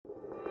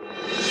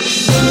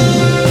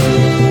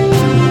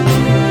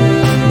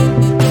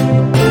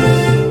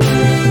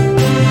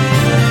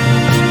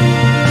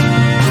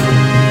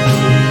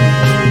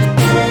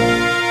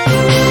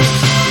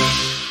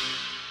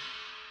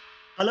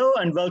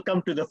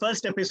welcome to the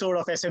first episode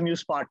of SMU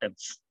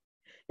Spartans.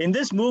 In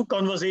this MOVE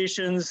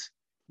Conversations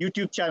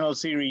YouTube channel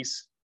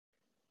series,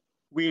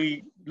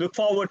 we look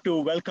forward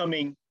to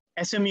welcoming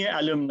SMU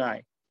alumni.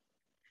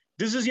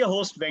 This is your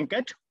host,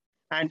 Venkat,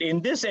 and in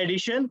this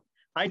edition,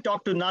 I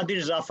talked to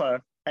Nadir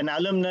Zafar, an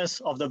alumnus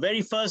of the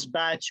very first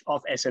batch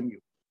of SMU.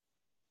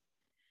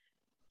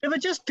 There were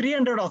just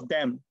 300 of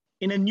them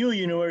in a new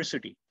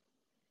university,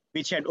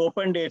 which had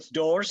opened its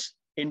doors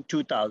in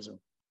 2000.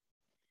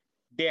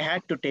 They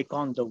had to take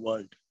on the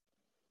world.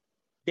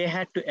 They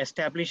had to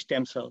establish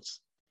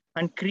themselves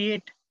and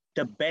create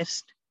the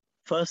best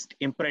first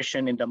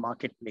impression in the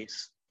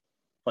marketplace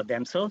for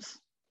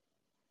themselves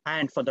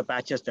and for the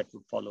batches that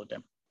would follow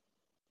them.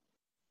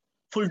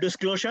 Full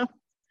disclosure,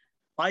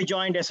 I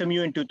joined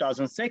SMU in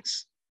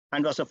 2006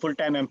 and was a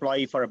full-time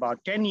employee for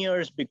about 10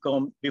 years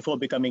before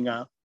becoming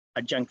an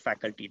adjunct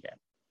faculty there.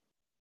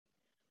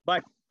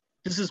 But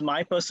this is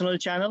my personal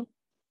channel,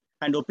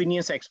 and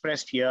opinions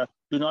expressed here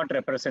do not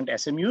represent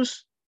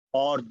SMU's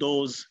or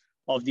those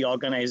of the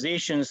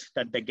organizations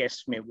that the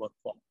guests may work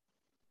for.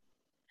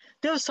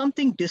 There was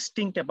something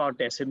distinct about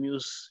the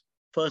SMU's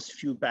first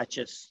few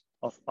batches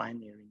of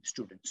pioneering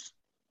students.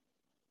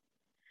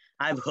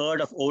 I've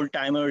heard of old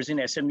timers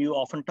in SMU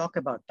often talk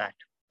about that.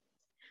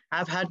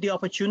 I've had the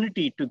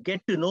opportunity to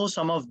get to know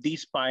some of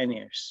these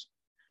pioneers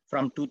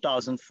from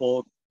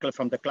 2004,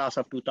 from the class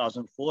of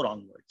 2004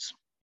 onwards,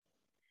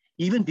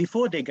 even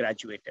before they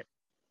graduated,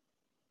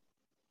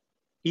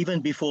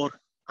 even before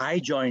I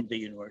joined the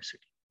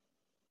university.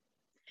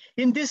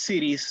 In this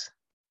series,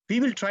 we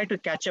will try to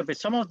catch up with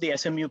some of the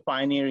SMU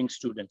pioneering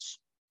students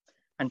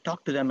and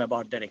talk to them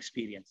about their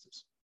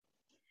experiences.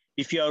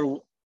 If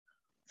you're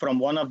from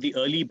one of the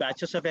early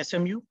batches of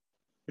SMU,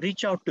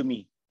 reach out to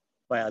me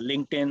via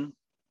LinkedIn,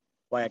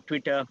 via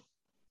Twitter,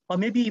 or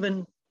maybe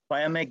even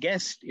via my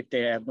guest if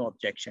they have no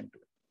objection to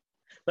it.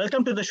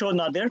 Welcome to the show,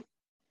 Nadir.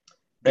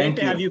 Great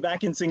to have you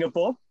back in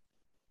Singapore.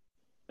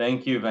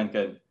 Thank you,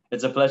 Venkat.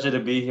 It's a pleasure to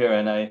be here,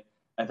 and I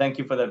thank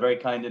you for that very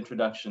kind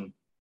introduction.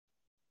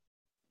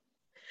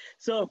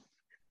 So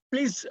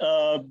please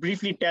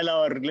briefly tell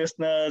our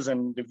listeners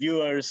and the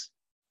viewers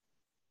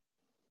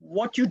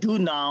what you do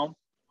now,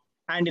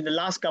 and in the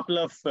last couple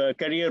of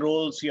career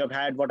roles you have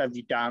had, what have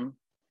you done?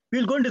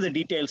 We'll go into the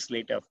details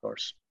later, of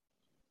course.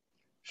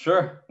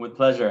 Sure, with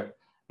pleasure.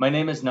 My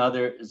name is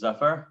Nadir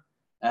Zafar,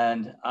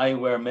 and I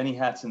wear many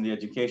hats in the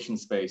education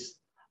space.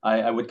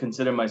 I would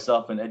consider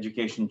myself an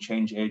education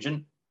change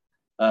agent.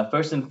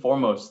 First and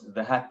foremost,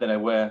 the hat that I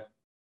wear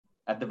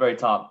at the very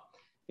top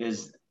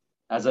is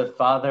as a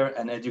father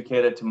and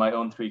educator to my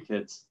own 3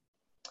 kids.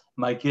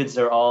 My kids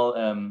are all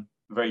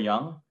very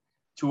young.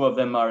 2 of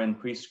them are in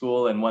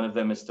preschool and 1 of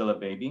them is still a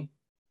baby.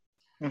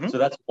 Mm-hmm. So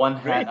that's one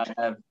hat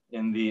I have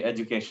in the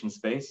education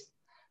space.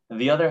 And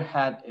the other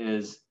hat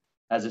is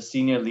as a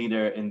senior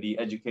leader in the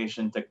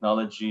education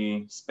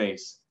technology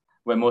space,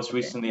 where most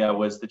recently I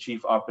was the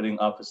chief operating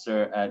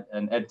officer at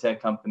an edtech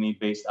company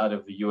based out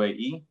of the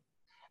UAE.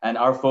 And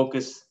our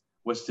focus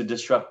was to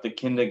disrupt the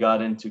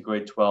kindergarten to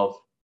grade 12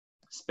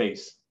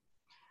 space.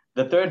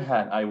 The third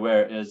hat I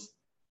wear is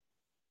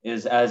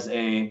as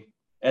a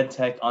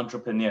edtech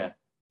entrepreneur,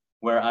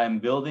 where I'm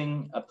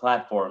building a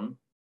platform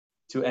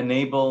to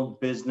enable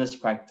business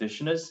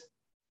practitioners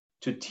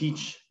to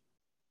teach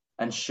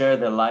and share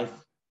their life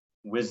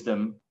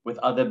wisdom with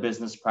other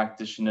business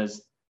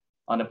practitioners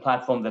on a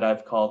platform that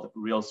I've called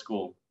Real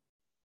School.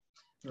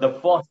 The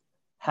fourth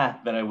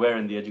hat that I wear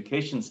in the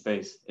education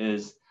space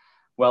is,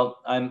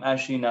 well, I'm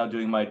actually now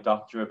doing my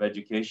Doctor of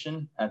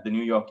Education at the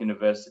New York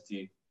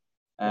University.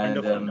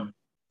 And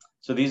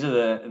so these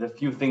are the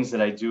few things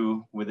that I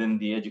do within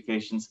the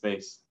education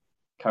space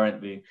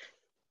currently.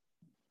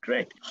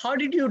 Great. How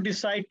did you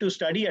decide to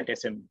study at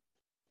SMU?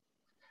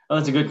 Oh,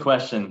 that's a good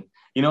question.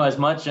 You know, as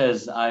much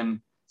as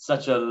I'm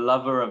such a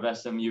lover of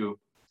SMU,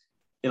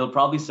 it'll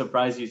probably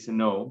surprise you to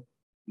know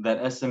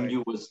that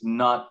SMU was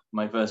not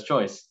my first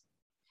choice.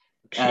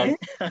 Okay.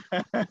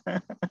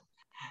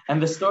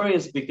 And the story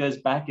is because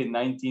back in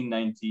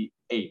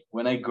 1998,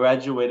 when I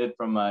graduated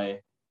from my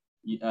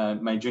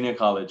junior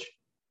college,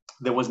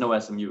 there was no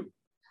SMU.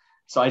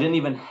 So I didn't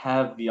even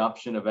have the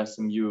option of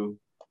SMU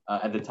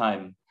at the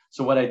time.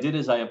 So what I did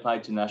is I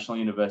applied to National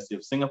University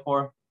of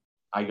Singapore.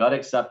 I got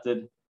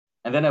accepted,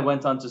 and then I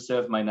went on to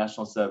serve my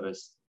national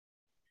service.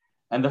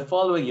 And the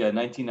following year,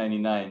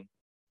 1999,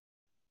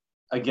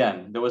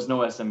 again, there was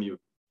no SMU.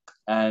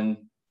 And,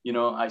 you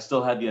know, I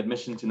still had the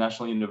admission to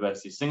National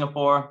University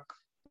Singapore.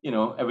 You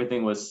know,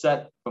 everything was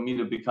set for me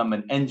to become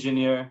an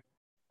engineer.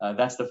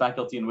 That's the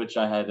faculty in which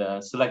I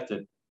had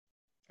selected.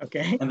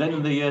 Okay. And then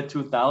in the year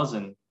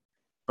 2000,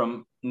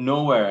 from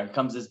nowhere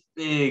comes this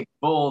big,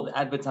 bold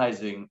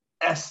advertising,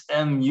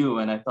 SMU.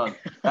 And I thought,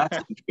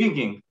 that's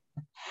intriguing.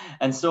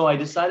 And so I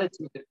decided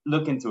to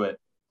look into it.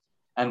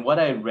 And what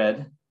I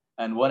read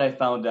and what I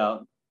found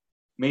out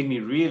made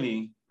me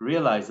really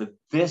realize that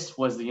this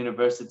was the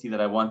university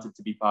that I wanted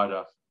to be part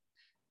of.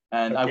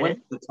 And I went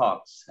to the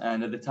talks.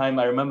 And at the time,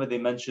 I remember they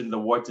mentioned the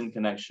Wharton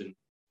connection.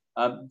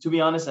 To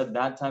be honest, at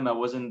that time, I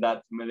wasn't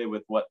that familiar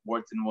with what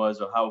Wharton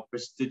was or how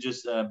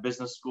prestigious a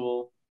business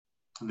school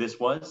this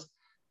was.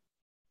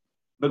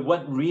 But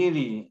what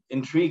really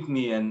intrigued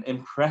me and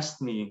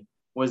impressed me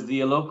was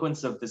the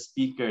eloquence of the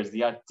speakers,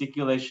 the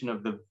articulation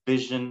of the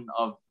vision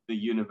of the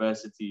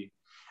university.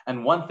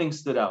 And one thing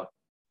stood out.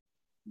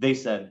 They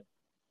said,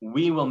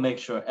 we will make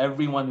sure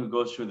everyone who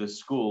goes through the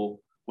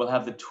school will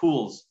have the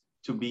tools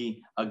to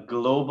be a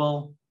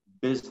global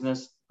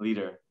business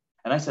leader.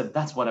 And I said,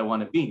 that's what I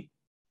want to be.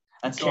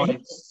 And so I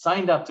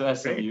signed up to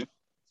SMU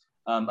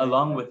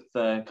along with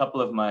a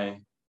couple of my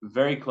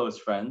very close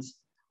friends.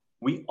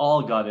 We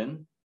all got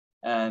in,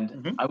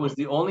 and I was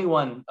the only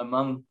one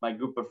among my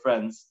group of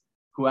friends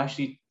who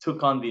actually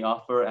took on the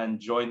offer and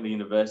joined the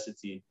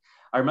university.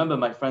 I remember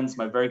my friends,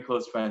 my very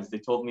close friends, they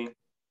told me,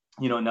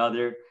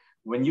 Nader,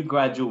 when you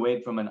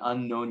graduate from an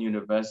unknown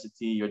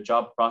university, your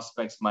job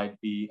prospects might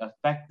be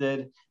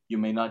affected. You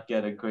may not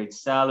get a great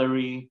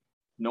salary.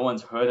 No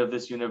one's heard of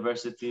this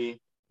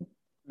university.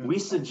 We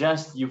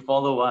suggest you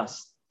follow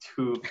us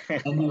to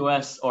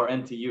NUS or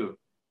NTU.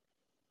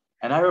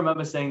 And I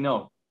remember saying,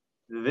 no,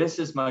 this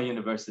is my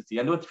university.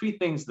 And there were three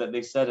things that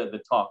they said at the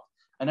talk.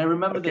 And I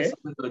remember this,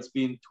 even though it's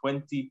been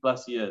 20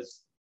 plus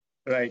years.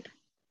 Right.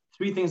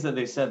 Three things that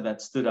they said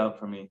that stood out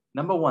for me.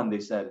 Number one, they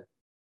said,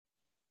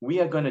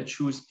 we are going to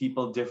choose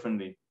people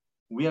differently.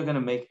 We are going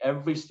to make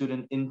every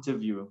student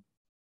interview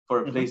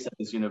for a place at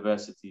this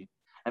university.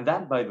 And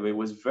that, by the way,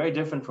 was very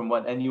different from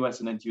what NUS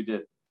and NTU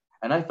did.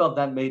 And I felt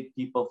that made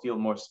people feel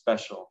more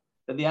special,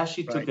 that they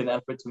actually took an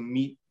effort to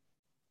meet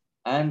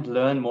and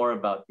learn more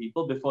about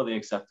people before they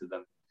accepted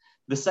them.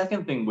 The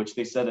second thing which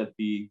they said at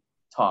the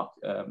talk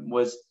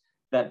was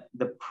that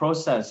the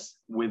process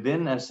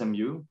within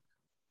SMU,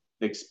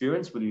 the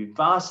experience would be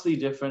vastly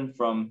different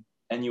from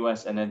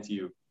NUS and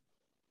NTU.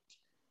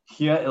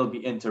 Here, it'll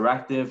be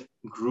interactive,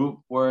 group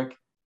work,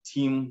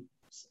 team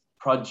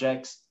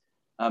projects.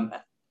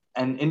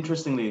 And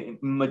interestingly,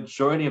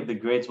 majority of the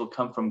grades will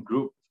come from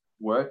group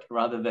work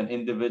rather than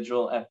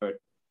individual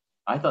effort.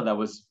 I thought that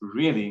was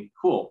really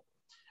cool.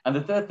 And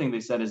the third thing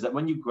they said is that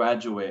when you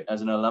graduate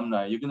as an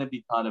alumni, you're going to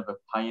be part of a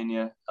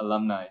pioneer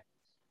alumni.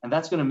 And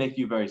that's going to make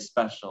you very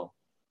special.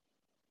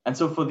 And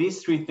so for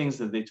these three things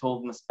that they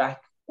told us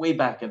way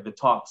back at the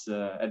talks,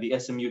 at the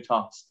SMU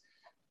talks,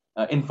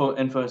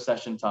 info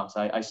session talks,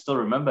 I still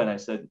remember, and I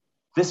said,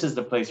 this is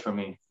the place for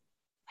me.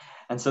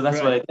 And so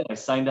that's what I did. I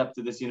signed up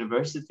to this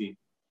university.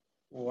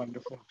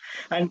 Wonderful.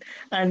 And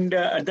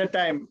at that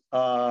time,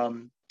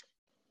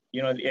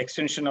 the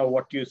extension of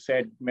what you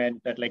said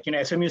meant that,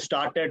 SMU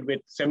started with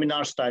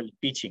seminar style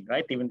teaching,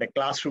 right? Even the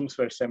classrooms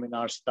were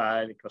seminar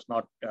style. It was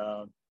not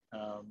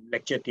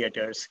lecture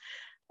theaters.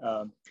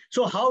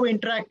 So how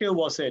interactive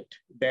was it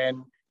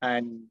then?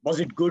 And was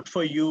it good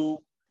for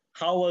you?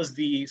 How was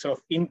the sort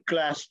of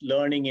in-class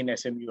learning in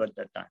SMU at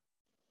that time?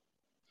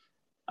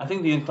 I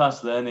think the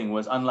in-class learning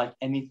was unlike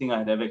anything I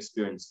had ever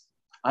experienced.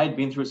 I had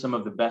been through some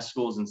of the best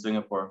schools in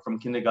Singapore, from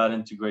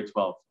kindergarten to grade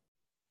 12.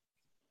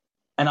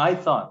 And I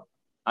thought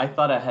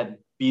I had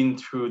been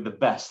through the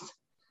best.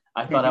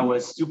 I thought I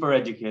was super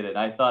educated.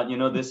 I thought,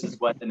 this is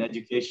what an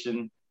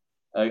education,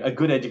 a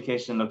good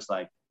education looks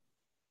like.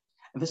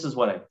 And this is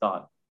what I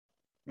thought.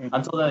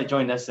 Until then I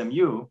joined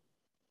SMU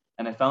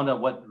and I found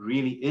out what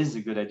really is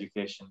a good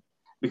education.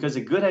 Because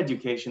a good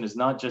education is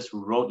not just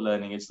rote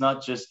learning. It's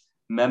not just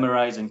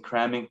memorize and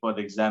cramming for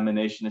the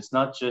examination. It's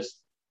not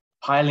just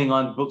piling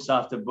on books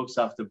after books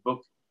after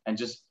book and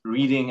just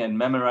reading and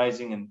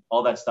memorizing and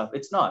all that stuff.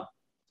 It's not.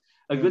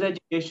 A good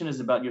education is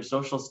about your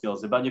social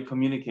skills, about your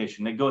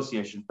communication,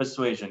 negotiation,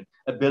 persuasion,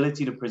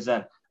 ability to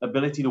present,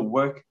 ability to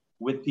work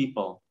with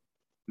people.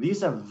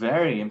 These are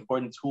very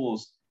important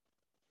tools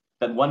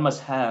that one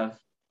must have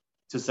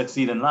to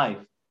succeed in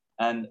life.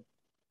 And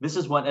this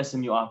is what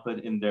SMU offered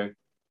in their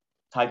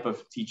type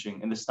of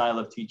teaching, in the style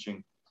of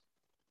teaching.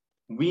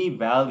 We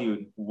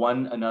valued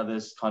one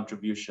another's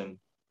contribution.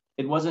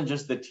 It wasn't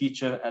just the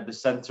teacher at the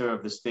center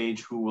of the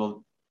stage who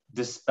will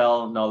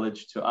dispel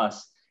knowledge to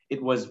us.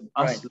 It was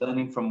us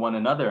learning from one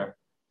another,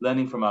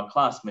 learning from our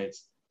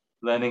classmates,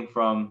 learning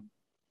from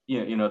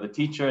the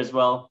teacher as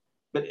well.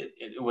 But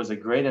it was a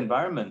great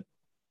environment.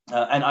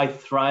 And I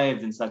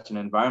thrived in such an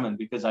environment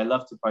because I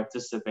love to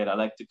participate. I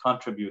like to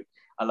contribute.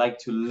 I like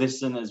to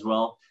listen as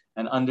well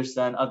and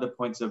understand other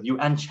points of view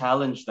and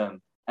challenge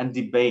them and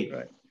debate.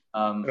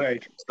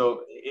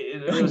 So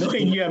it was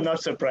knowing you, I'm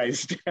not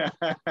surprised.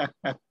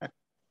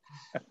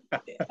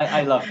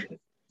 I loved it.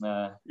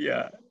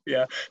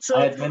 Yeah.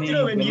 So when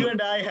you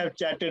and I have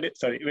chatted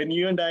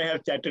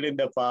in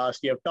the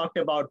past, you have talked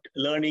about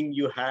learning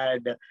you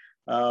had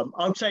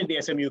outside the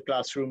SMU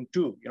classroom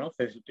too,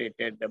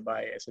 facilitated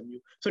by SMU.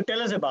 So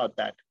tell us about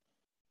that.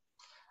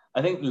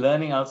 I think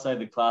learning outside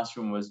the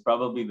classroom was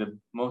probably the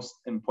most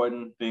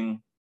important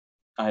thing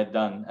I had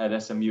done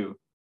at SMU.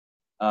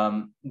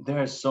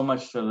 There is so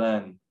much to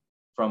learn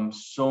from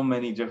so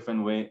many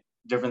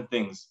different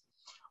things.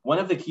 One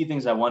of the key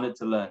things I wanted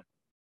to learn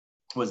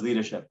was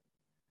leadership.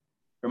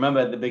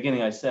 Remember at the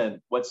beginning, I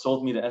said what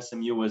sold me to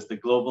SMU was the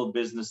global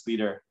business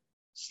leader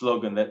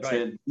slogan that Right.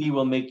 said, we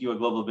will make you a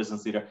global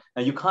business leader.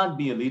 Now, you can't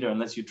be a leader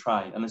unless you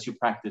try, unless you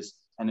practice.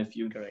 And if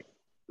you Correct.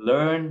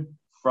 learn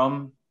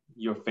from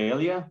your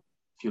failure,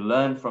 if you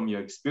learn from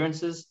your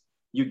experiences,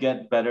 you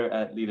get better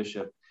at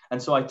leadership.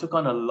 And so I took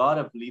on a lot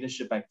of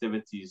leadership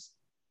activities,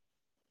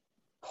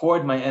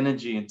 poured my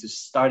energy into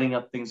starting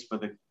up things for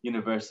the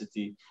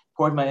university,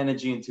 poured my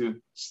energy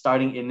into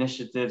starting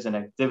initiatives and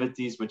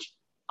activities, which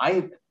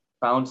I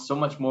found so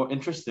much more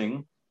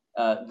interesting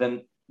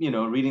than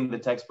reading the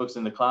textbooks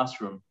in the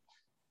classroom.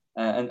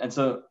 And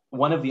so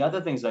one of the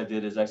other things I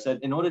did is I said,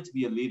 in order to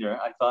be a leader,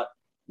 I thought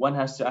one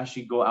has to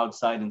actually go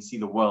outside and see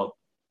the world,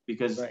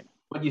 because Right.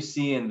 what you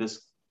see in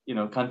this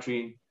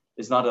country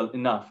is not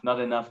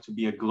enough to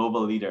be a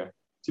global leader.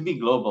 To be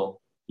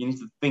global, you need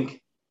to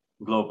think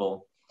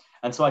global.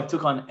 And so I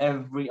took on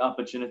every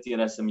opportunity at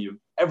SMU,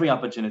 every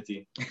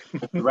opportunity.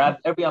 I grabbed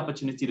every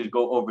opportunity to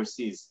go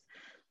overseas,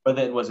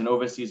 whether it was an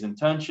overseas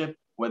internship,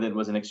 whether it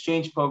was an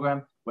exchange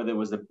program, whether it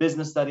was a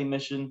business study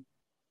mission.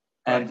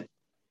 And Right.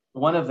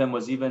 one of them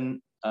was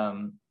even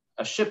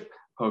a ship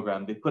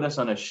program. They put us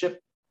on a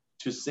ship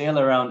to sail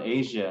around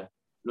Asia.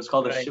 It was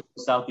called the Right. Ship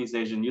for Southeast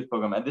Asian Youth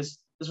Program. And this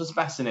was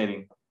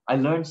fascinating. I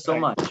learned so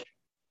Right. much.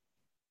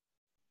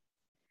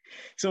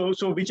 So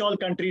which all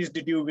countries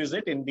did you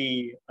visit in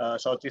the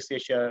Southeast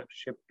Asia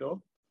ship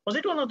tour? Was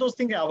it one of those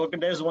things?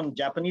 There's one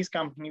Japanese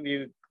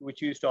company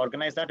which used to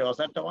organize that. Was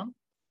that the one?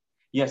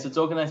 Yes, it's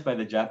organized by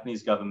the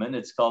Japanese government.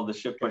 It's called the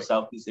Ship for Okay.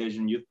 Southeast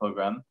Asian Youth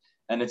Program.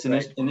 And it's an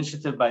Right.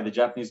 initiative by the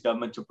Japanese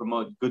government to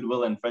promote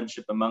goodwill and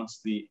friendship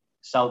amongst the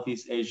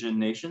Southeast Asian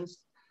nations.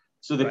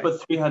 So they Right.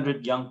 put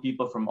 300 young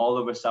people from all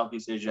over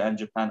Southeast Asia and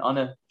Japan on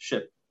a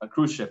ship, a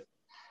cruise ship.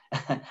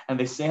 And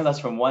they sail us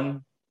from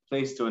one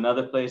place to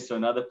another place to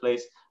another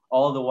place,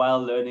 all the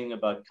while learning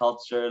about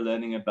culture,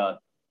 learning about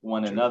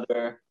one True.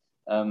 another.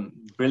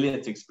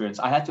 Brilliant experience.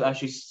 I had to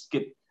actually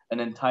skip an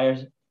entire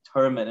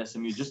term at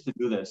SMU just to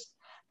do this,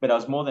 but I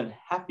was more than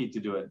happy to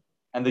do it.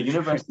 And the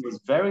university was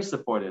very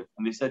supportive,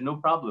 and they said, no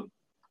problem,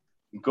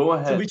 go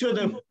ahead. So which were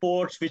the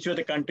ports, which were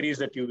the countries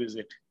that you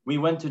We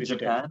went to visited?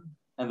 Japan,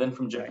 and then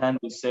from Japan,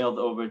 we sailed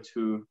over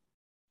to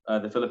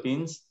the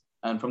Philippines.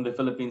 And from the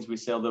Philippines, we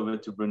sailed over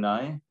to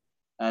Brunei.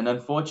 And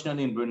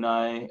unfortunately, in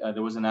Brunei,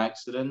 there was an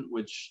accident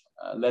which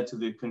led to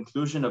the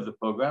conclusion of the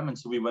program. And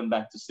so we went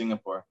back to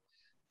Singapore.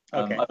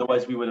 Okay.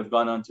 Otherwise, we would have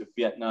gone on to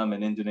Vietnam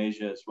and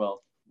Indonesia as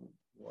well.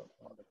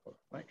 Wonderful.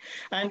 Right.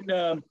 And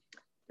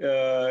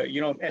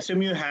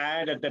SMU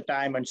had at the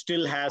time and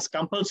still has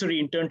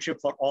compulsory internship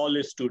for all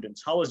its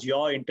students. How was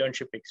your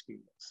internship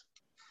experience?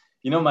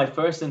 My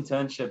first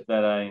internship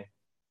that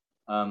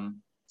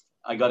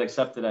I got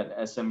accepted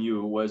at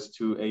SMU was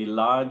to a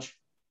large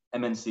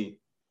MNC.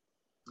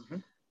 Mm-hmm.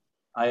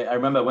 I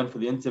remember I went for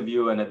the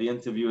interview, and at the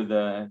interview,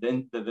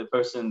 the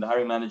person, the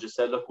hiring manager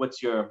said, look,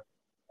 what's your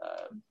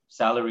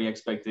salary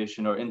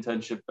expectation or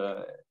internship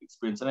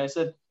experience? And I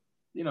said,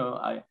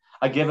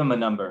 I gave him a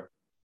number.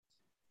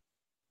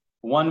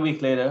 1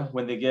 week later,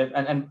 when they gave,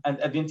 and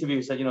at the interview,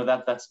 he said,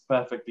 that's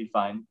perfectly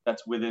fine.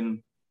 That's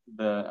within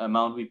the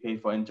amount we pay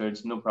for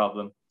interns, no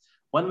problem.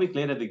 1 week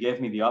later, they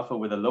gave me the offer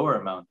with a lower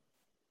amount.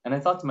 And I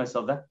thought to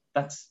myself,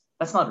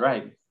 that's not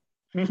right.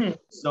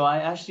 So I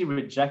actually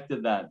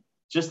rejected that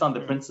just on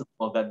the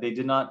principle that they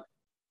did not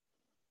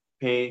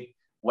pay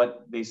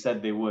what they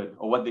said they would,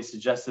 or what they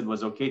suggested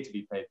was okay to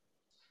be paid.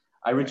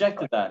 I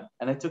rejected that,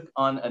 and I took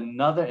on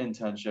another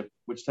internship,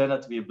 which turned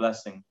out to be a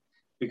blessing,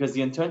 because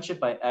the internship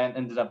I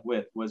ended up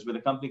with was with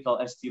a company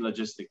called ST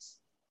Logistics.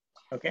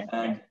 Okay.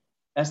 And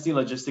ST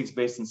Logistics,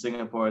 based in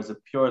Singapore, is a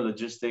pure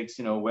logistics,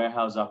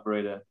 warehouse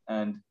operator.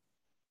 And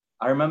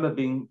I remember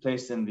being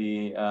placed in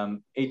the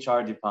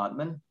HR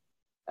department,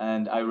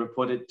 and I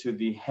reported to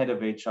the head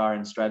of HR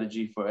and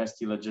strategy for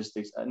ST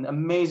Logistics, an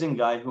amazing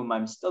guy whom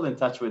I'm still in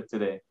touch with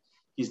today.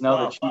 He's now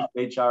the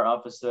chief HR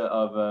officer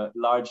of a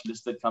large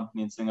listed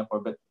company in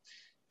Singapore. But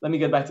let me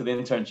get back to the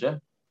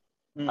internship.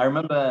 I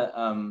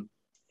remember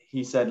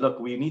he said, look,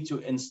 we need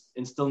to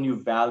instill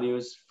new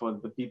values for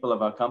the people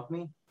of our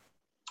company.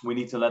 We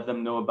need to let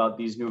them know about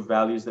these new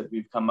values that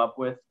we've come up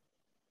with.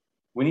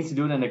 We need to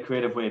do it in a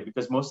creative way,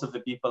 because most of the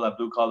people are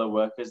blue collar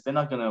workers. They're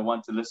not going to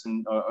want to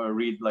listen or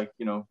read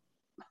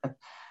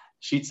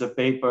sheets of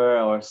paper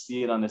or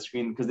see it on the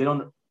screen, because they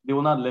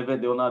will not live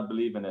it. They will not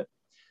believe in it.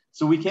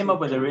 So we came up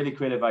with a really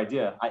creative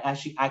idea. I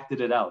actually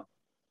acted it out.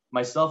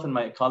 Myself and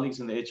my colleagues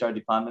in the HR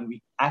department,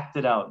 we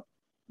acted out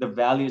the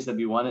values that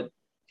we wanted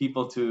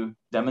people to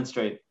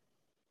demonstrate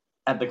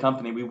at the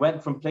company. We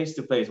went from place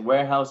to place,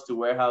 warehouse to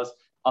warehouse,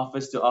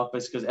 office to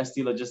office, because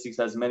ST Logistics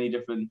has many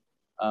different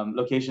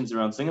locations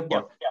around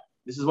Singapore. Yeah.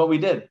 This is what we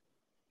did.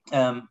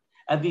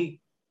 At the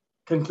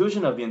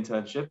conclusion of the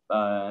internship,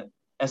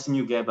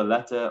 SMU gave a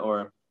letter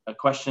or a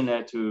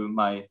questionnaire to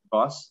my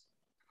boss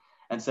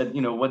and said,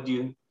 what do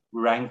you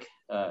rank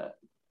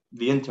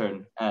the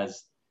intern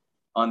as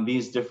on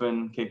these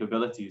different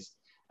capabilities?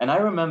 And I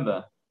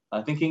remember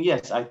thinking,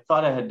 yes, I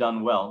thought I had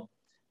done well.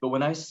 But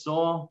when I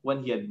saw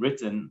what he had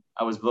written,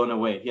 I was blown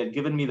away. He had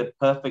given me the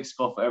perfect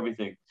score for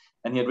everything.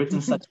 And he had written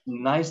such a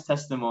nice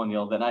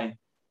testimonial that I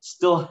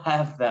still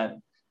have that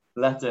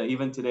letter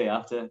even today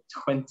after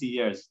 20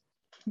 years.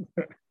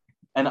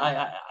 And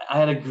I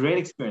had a great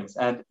experience.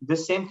 And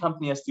this same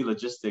company, ST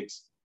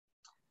Logistics,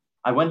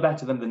 I went back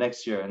to them the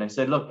next year and I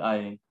said, look,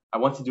 I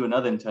want to do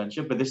another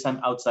internship, but this time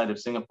outside of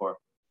Singapore.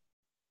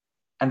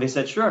 And they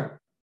said,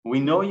 sure, we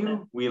know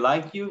you, we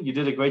like you, you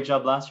did a great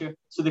job last year.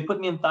 So they put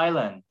me in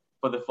Thailand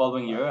for the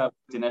following year. I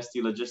worked in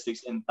ST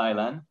Logistics in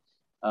Thailand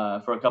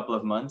for a couple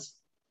of months.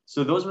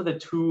 So those were the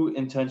two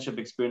internship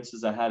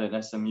experiences I had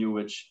at SMU,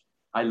 which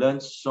I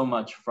learned so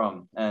much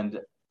from. And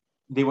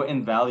they were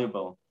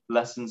invaluable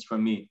lessons for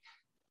me.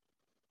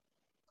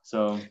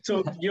 So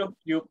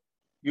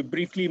you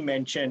briefly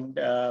mentioned,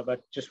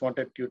 but just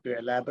wanted you to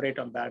elaborate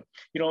on that.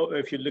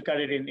 If you look at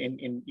it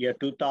in year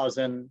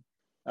 2000,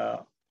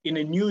 in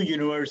a new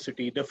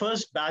university, the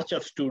first batch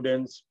of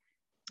students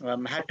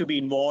had to be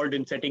involved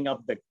in setting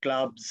up the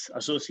clubs,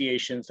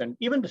 associations, and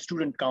even the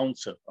student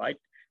council, right?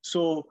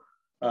 So,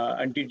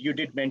 and you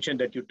did mention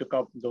that you took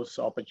up those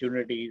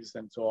opportunities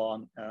and so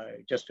on.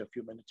 Just a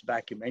few minutes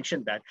back, you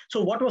mentioned that.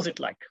 So what was it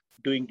like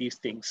doing these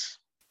things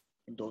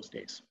in those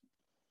days?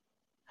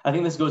 I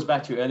think this goes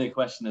back to your earlier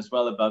question as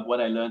well about what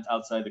I learned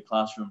outside the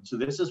classroom. So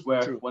this is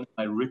where one of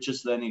my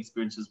richest learning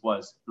experiences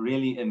was,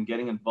 really in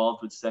getting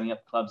involved with setting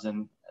up clubs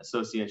and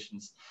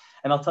associations.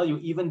 And I'll tell you,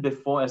 even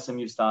before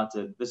SMU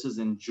started, this is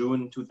in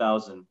June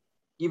 2000,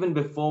 even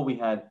before we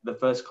had the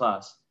first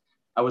class,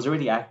 I was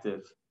already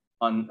active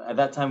at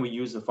that time we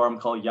used a forum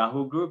called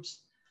Yahoo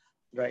Groups.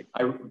 Right.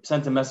 I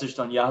sent a message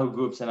on Yahoo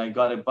Groups and I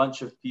got a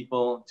bunch of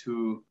people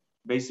to,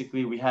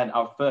 basically we had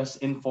our first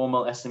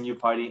informal SMU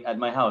party at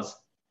my house.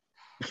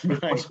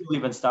 Before school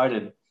even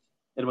started.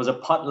 It was a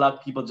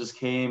potluck. People just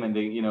came and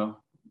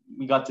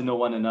we got to know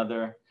one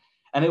another.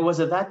 And it was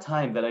at that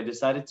time that I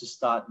decided to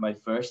start my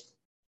first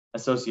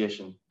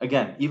association.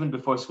 Again, even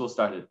before school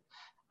started.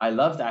 I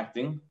loved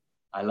acting.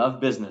 I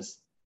loved business.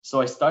 So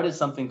I started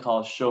something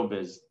called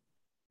Showbiz.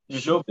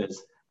 Showbiz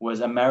was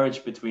a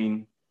marriage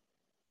between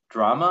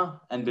drama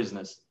and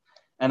business.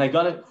 And I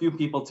got a few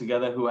people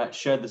together who had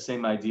shared the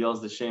same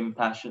ideals, the same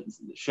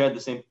passions, shared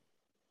the same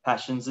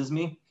passions as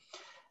me.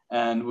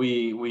 And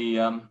we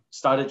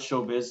started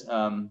Showbiz,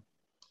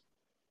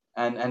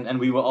 and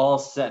we were all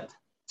set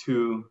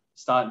to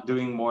start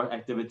doing more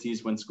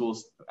activities when school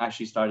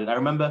actually started. I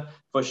remember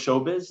for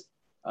Showbiz,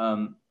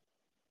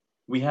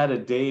 we had a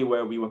day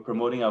where we were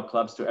promoting our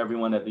clubs to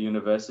everyone at the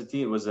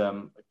university. It was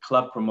a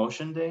club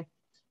promotion day.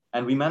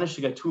 And we managed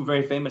to get two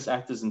very famous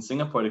actors in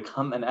Singapore to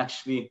come and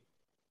actually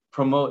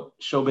promote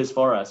Showbiz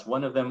for us.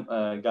 One of them,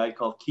 a guy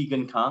called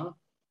Keegan Kang.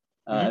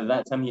 At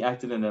that time, he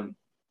acted in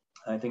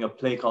a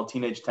play called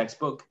Teenage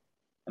Textbook.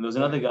 And there was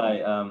another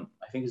guy,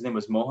 I think his name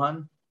was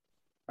Mohan.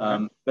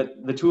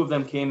 But the two of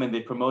them came and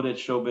they promoted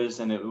Showbiz,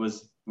 and it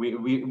was,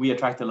 we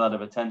attracted a lot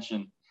of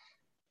attention.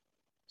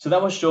 So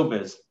that was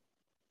Showbiz.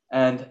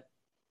 And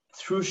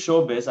through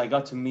Showbiz, I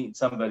got to meet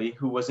somebody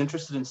who was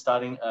interested in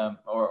starting,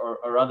 or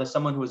rather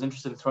someone who was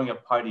interested in throwing a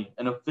party,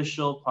 an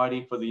official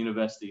party for the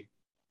university,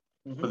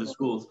 for the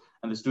schools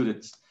and the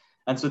students.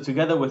 And so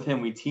together with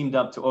him, we teamed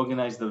up to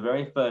organize the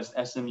very first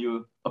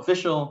SMU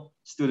official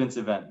students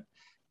event.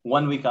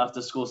 1 week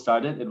after school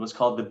started, it was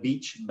called the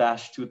Beach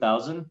Bash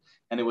 2000,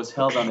 and it was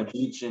held on a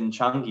beach in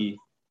Changi.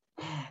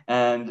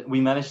 And we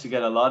managed to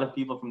get a lot of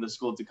people from the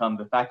school to come,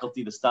 the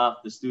faculty, the staff,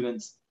 the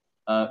students.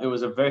 It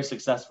was a very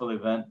successful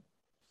event.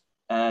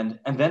 And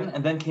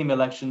then came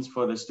elections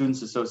for the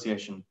Students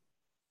Association.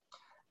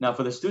 Now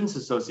for the Students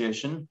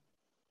Association,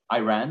 I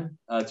ran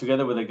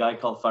together with a guy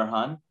called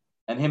Farhan.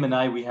 And him and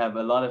I, we have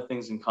a lot of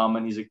things in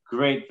common. He's a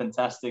great,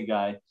 fantastic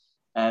guy.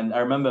 And I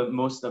remember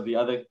most of the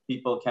other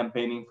people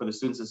campaigning for the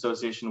Students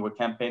Association were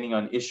campaigning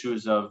on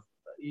issues of,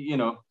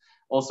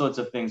 all sorts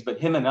of things. But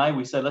him and I,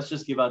 we said, let's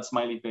just give out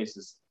smiley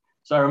faces.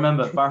 So I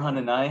remember Farhan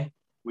and I,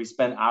 we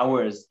spent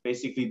hours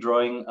basically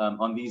drawing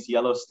on these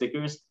yellow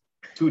stickers,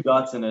 2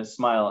 dots and a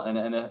smile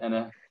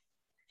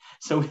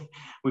So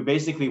we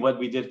basically, what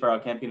we did for our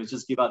campaign was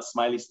just give out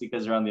smiley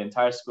stickers around the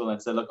entire school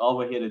and said, look, all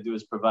we're here to do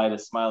is provide a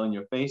smile in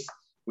your face.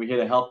 We're here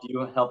to help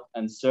you, help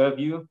and serve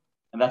you.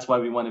 And that's why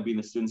we want to be in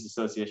the Students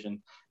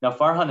Association. Now,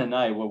 Farhan and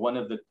I were one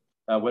of the,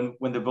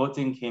 when the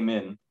voting came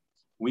in,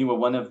 we were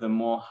one of the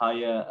more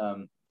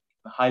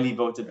highly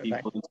voted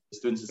people in the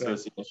Students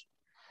Association.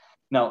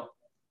 Now,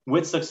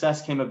 with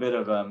success came a bit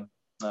of,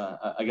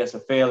 I guess, a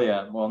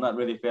failure. Well, not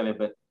really a failure,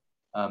 but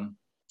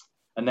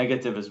a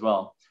negative as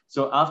well.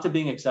 So after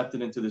being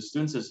accepted into the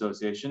Students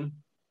Association,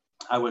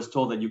 I was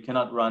told that you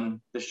cannot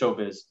run the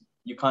Showbiz.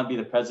 You can't be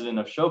the president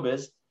of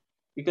Showbiz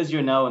because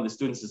you're now in the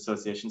Students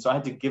Association. So I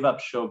had to give up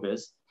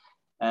Showbiz,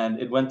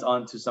 and it went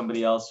on to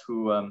somebody else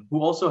who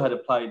also had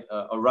applied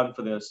a run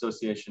for the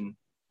association,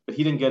 but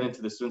he didn't get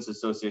into the Students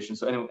Association.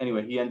 So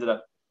anyway, he ended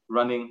up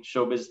running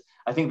Showbiz.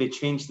 I think they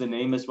changed the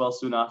name as well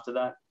soon after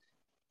that,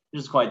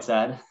 which is quite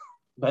sad.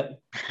 But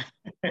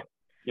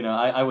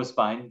I was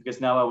fine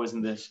because now I was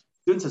in the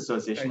Students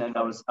Association, and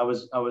I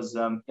was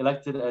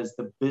elected as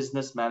the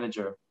business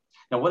manager.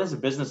 Now, what is a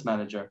business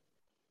manager?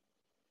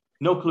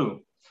 No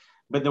clue.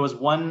 But there was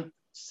one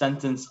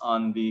sentence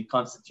on the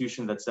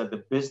Constitution that said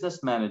the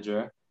business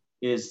manager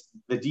is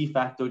the de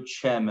facto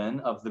chairman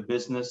of the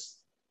business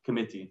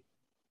committee.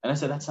 And I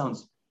said, that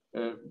sounds,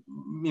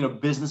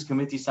 business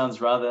committee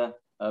sounds rather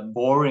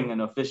boring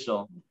and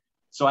official.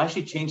 So I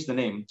actually changed the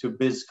name to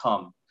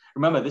BizCom.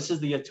 Remember, this is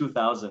the year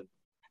 2000.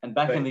 And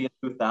back in the year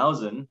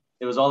 2000,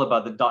 it was all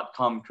about the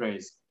 .com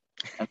craze.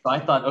 And so I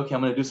thought, okay,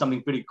 I'm going to do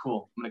something pretty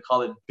cool. I'm going to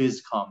call it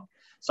BizCom.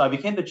 So I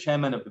became the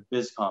chairman of the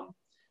BizCom.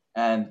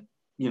 And,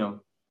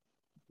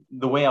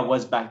 the way I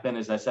was back then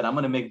is I said, I'm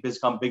going to make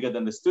BizCom bigger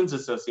than the Students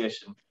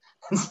Association.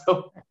 And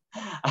so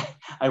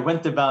I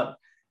went about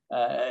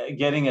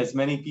getting as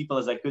many people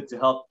as I could to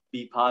help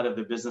be part of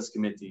the business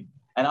committee.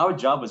 And our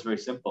job was very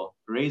simple: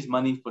 raise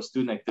money for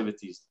student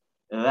activities.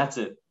 And that's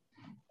it.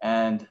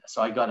 And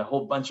so I got a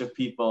whole bunch of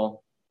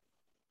people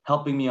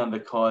helping me on the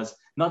cause,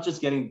 not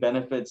just getting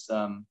benefits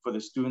for the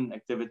student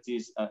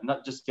activities,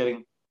 not just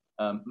getting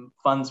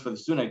funds for the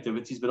student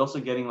activities, but also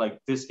getting like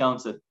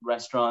discounts at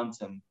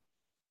restaurants.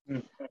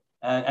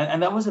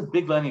 And that was a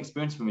big learning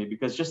experience for me,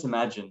 because just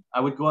imagine, I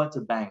would go out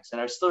to banks,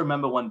 and I still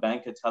remember one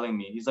banker telling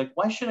me, he's like,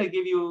 why should I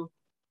give you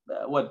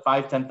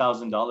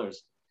 $5,000-$10,000?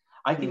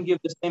 I can give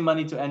the same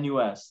money to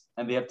NUS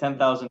and they have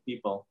 10,000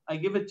 people. I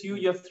give it to you,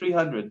 you have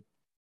 300.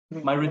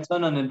 My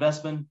return on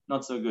investment,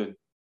 not so good.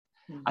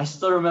 I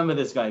still remember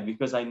this guy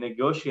because I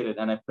negotiated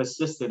and I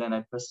persisted and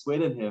I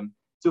persuaded him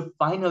to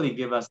finally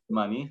give us the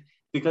money,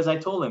 because I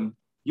told him,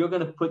 you're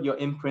going to put your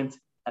imprint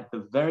at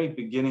the very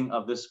beginning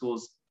of the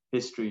school's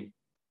history.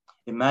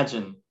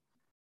 Imagine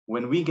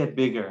when we get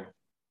bigger,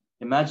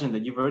 imagine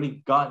that you've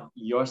already got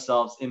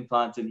yourselves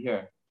implanted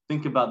here.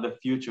 Think about the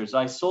future. So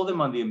I sold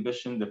him on the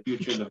ambition, the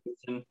future, the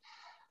vision.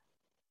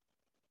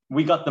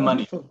 We got the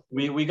money.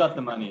 We got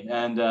the money.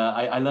 And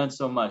I learned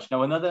so much.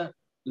 Now, another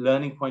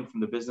learning point from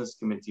the business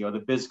committee, or the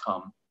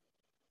BizCom,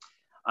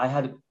 I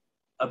had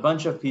a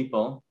bunch of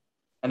people.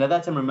 And at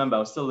that time, remember, I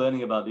was still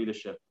learning about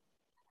leadership.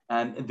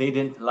 And they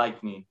didn't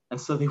like me.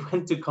 And so they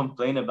went to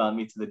complain about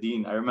me to the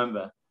dean. I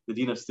remember, the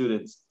dean of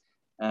students.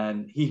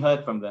 And he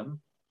heard from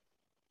them.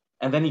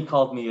 And then he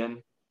called me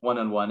in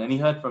one-on-one, and he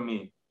heard from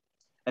me.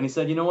 And he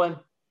said, you know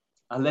what?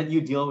 I'll let you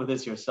deal with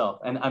this yourself.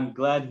 And I'm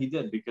glad he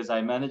did, because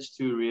I managed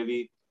to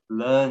really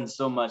learn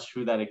so much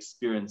through that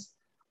experience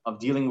of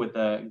dealing with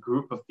a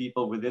group of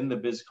people within the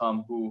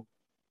BizCom who,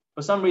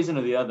 for some reason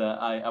or the other,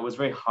 I was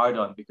very hard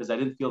on, because I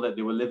didn't feel that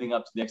they were living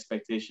up to the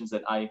expectations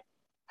that I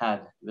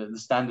had, the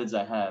standards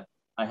I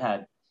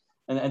had.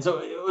 And so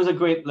it was a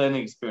great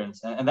learning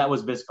experience. And that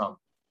was BizCom.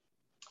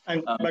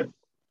 But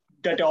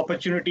that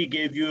opportunity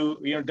gave you,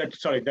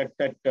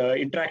 that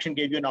interaction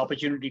gave you an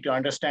opportunity to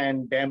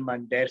understand them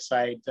and their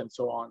sides and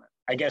so on.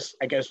 I guess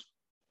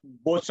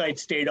both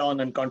sides stayed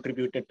on and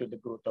contributed to the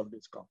growth of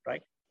BizCom,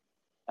 right?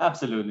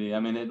 Absolutely. I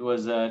mean, it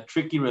was a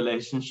tricky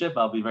relationship,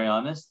 I'll be very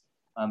honest,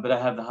 but I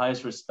have the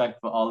highest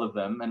respect for all of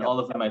them, and all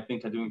of them I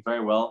think are doing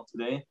very well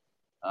today.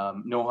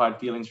 No hard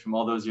feelings from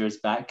all those years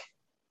back.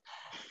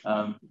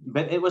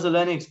 But it was a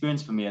learning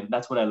experience for me, and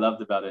that's what I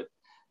loved about it.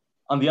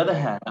 On the other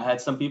hand, I had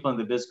some people in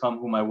the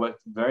BizCom whom I worked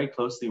very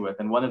closely with,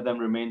 and one of them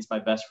remains my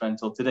best friend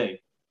till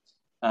today.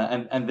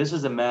 And this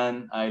is a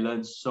man I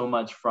learned so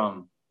much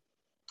from.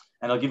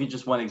 And I'll give you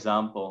just one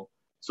example.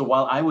 So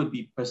while I would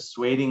be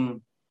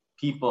persuading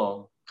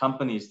people,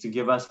 companies to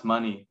give us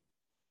money,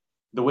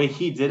 the way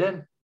he did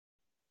it,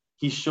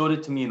 he showed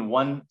it to me in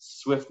one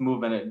swift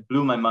move, and it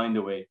blew my mind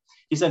away.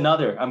 He said,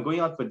 Nader, I'm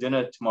going out for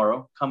dinner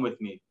tomorrow. Come with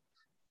me.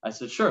 I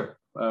said, sure.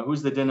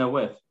 Who's the dinner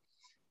with?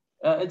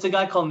 It's a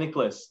guy called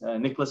Nicholas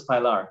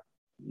Pilar.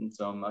 And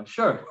so I'm like,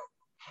 sure.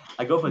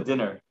 I go for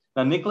dinner.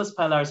 Now, Nicholas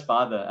Pilar's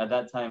father at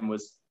that time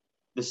was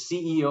the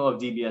CEO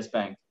of DBS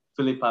Bank,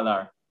 Philip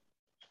Pilar.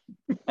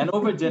 And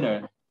over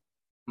dinner,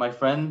 my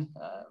friend,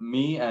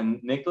 me and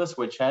Nicholas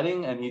were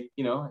chatting, and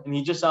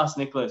he just asked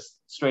Nicholas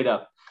straight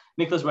up,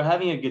 Nicholas, we're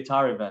having a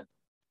guitar event.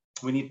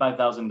 We need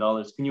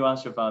 $5,000. Can you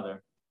ask your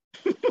father?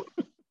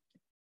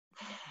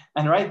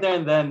 And right there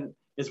and then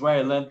is where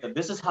I learned that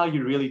this is how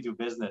you really do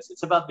business.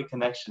 It's about the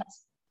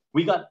connections.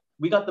 We got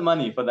the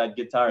money for that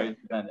guitar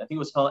event. I think it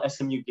was called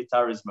SMU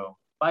Guitarismo.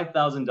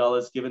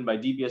 $5,000 given by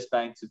DBS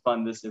Bank to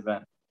fund this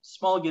event.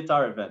 Small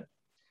guitar event.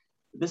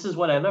 This is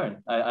what I learned.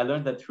 I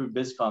learned that through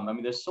BizCom. I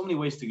mean, there's so many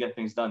ways to get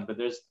things done, but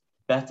there's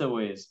better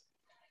ways.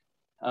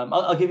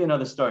 I'll give you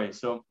another story.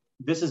 So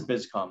this is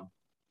BizCom.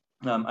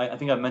 I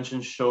think I've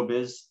mentioned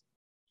Showbiz,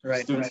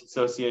 right, Students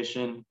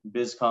Association,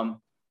 BizCom.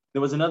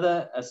 There was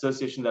another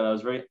association that I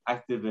was very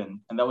active in,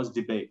 and that was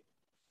Debate.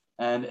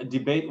 And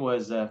Debate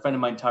was a friend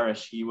of mine,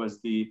 Tarish. He was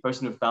the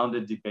person who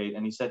founded Debate.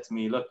 And he said to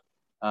me, look,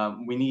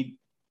 we need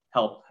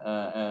help.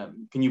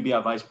 Can you be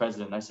our vice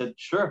president? I said,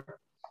 sure.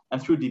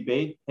 And through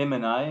Debate, him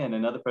and I and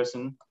another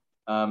person,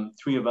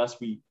 three of us,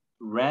 we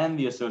ran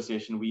the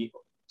association. We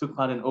took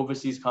part in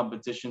overseas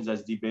competitions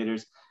as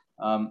debaters.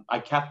 I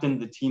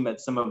captained the team at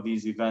some of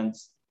these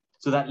events.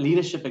 So that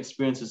leadership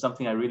experience is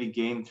something I really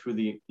gained through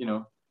the,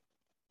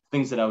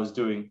 things that I was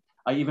doing.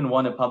 I even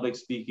won a public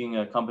speaking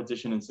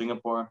competition in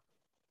Singapore.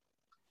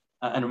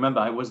 And remember,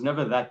 I was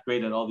never that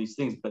great at all these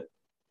things, but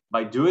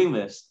by doing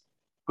this,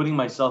 putting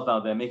myself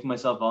out there, making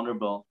myself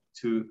vulnerable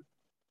to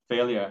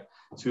failure,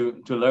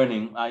 to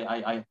learning,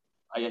 I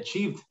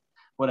achieved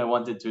what I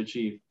wanted to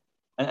achieve.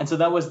 And so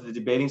that was the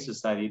debating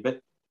society. But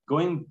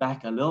going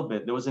back a little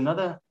bit, there was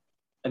another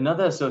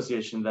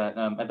association that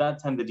at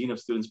that time, the Dean of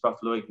Students, Prof.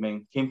 Loic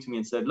Meng, came to me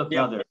and said, look,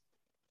 now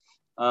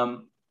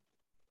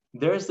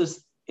there's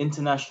this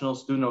international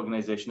student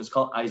organization. It's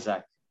called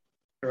ISAC.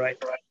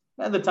 Right.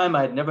 At the time,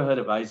 I had never heard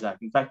of Isaac.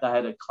 In fact, I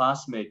had a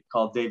classmate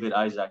called David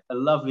Isaac, a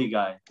lovely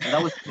guy. And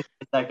that was the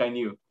Isaac I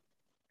knew.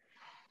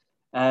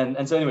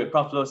 And so anyway,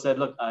 Prof. Lo said,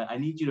 look, I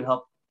need you to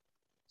help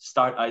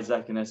start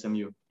Isaac in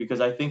SMU because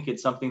I think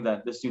it's something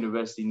that this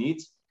university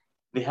needs.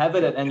 They have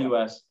it at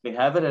NUS. They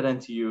have it at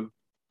NTU.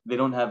 They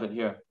don't have it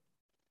here.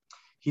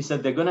 He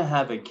said they're going to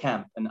have a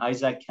camp, an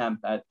Isaac camp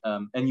at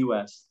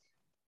NUS.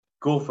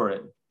 Go for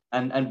it.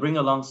 And bring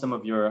along some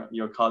of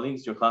your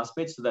colleagues, your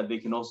classmates, so that they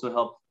can also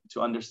help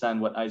to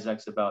understand what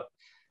Isaac's about.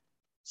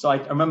 So I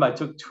remember I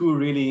took two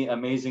really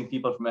amazing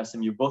people from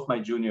SMU, both my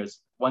juniors.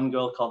 One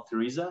girl called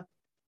Teresa,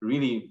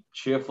 really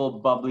cheerful,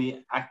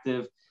 bubbly,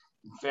 active,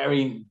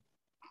 very,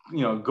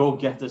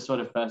 go-getter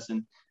sort of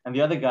person. And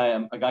the other guy,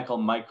 a guy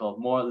called Michael,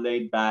 more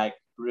laid back,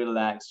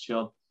 relaxed,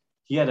 chill.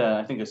 He had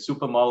I think a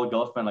supermodel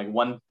girlfriend, like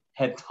one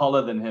head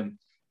taller than him.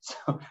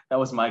 So that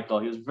was Michael.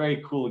 He was a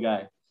very cool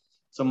guy.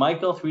 So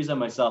Michael, Teresa,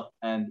 myself,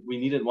 and we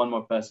needed one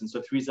more person.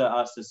 So Teresa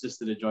asked her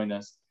sister to join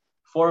us.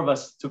 4 of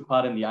us took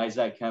part in the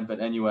Isaac camp at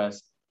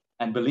NUS.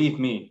 And believe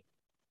me,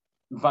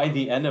 by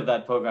the end of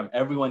that program,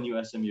 everyone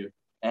knew SMU.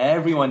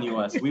 Everyone knew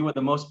us. We were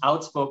the most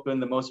outspoken,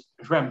 the most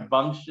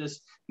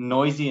rambunctious,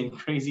 noisy, and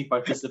crazy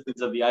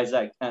participants of the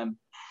Isaac camp.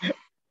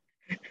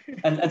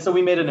 And so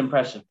we made an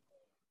impression.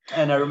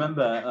 And I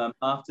remember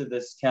after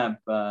this camp,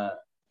 the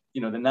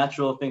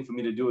natural thing for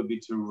me to do would be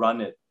to run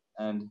it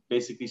and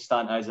basically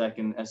start Isaac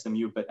in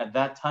SMU. But at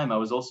that time, I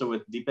was also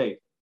with debate.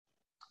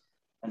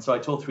 And so I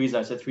told Teresa,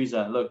 I said,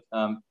 Teresa, look,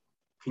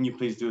 can you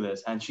please do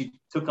this? And she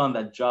took on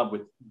that job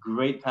with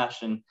great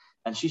passion.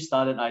 And she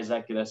started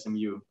Isaac at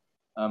SMU,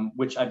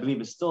 which I believe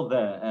is still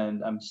there.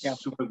 And I'm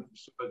super,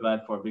 super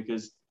glad for it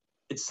because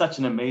it's such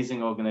an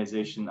amazing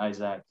organization,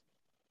 Isaac.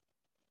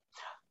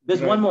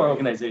 There's one more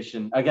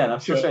organization. Again, I'm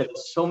so sorry.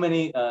 There's so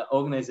many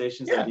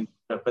organizations that have been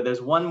set up, but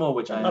there's one more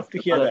which I'd love to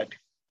hear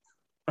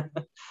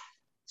that.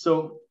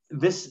 So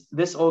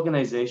this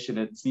organization,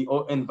 it's the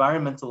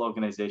environmental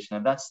organization,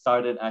 and that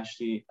started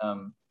actually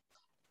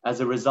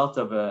as a result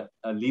of a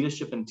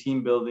leadership and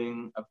team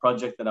building a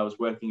project that I was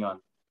working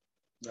on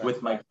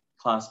with my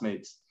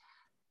classmates.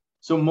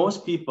 So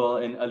most people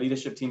in a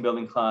leadership team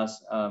building class,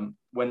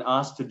 when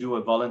asked to do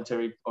a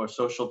voluntary or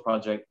social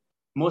project,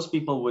 most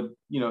people would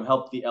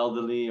help the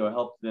elderly or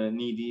help the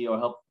needy or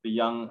help the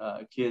young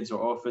kids or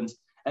orphans.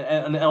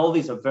 And all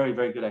these are very,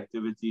 very good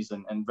activities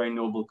and very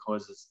noble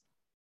causes.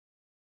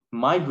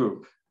 My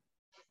group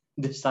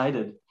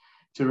decided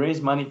to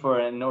raise money for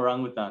an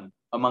orangutan,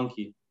 a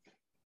monkey.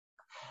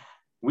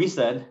 We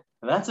said,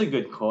 that's a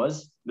good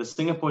cause. The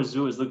Singapore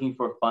Zoo is looking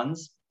for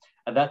funds.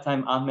 At that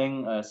time,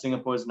 Ameng,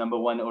 Singapore's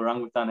 #1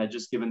 orangutan, had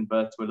just given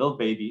birth to a little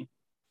baby,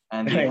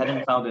 and they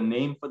hadn't found a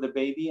name for the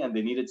baby, and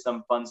they needed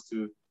some funds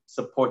to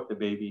support the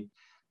baby.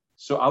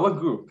 So our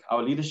group,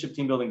 our leadership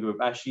team building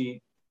group,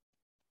 actually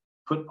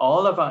put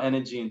all of our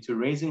energy into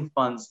raising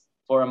funds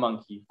for a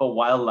monkey, for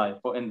wildlife,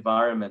 for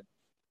environment.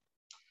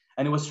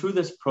 And it was through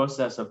this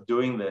process of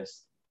doing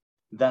this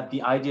that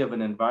the idea of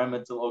an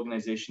environmental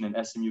organization in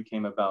SMU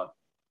came about.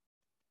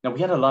 Now,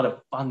 we had a lot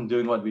of fun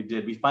doing what we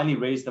did. We finally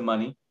raised the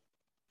money.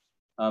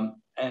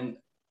 And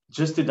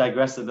just to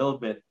digress a little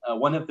bit,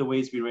 one of the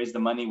ways we raised the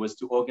money was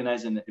to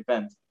organize an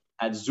event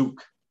at Zouk.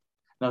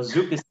 Now,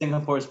 Zouk is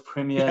Singapore's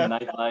premier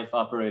nightlife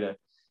operator.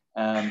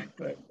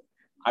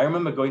 I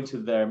remember going to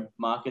their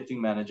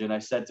marketing manager and I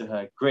said to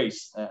her,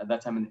 Grace, at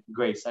that time,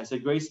 Grace, I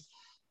said, Grace,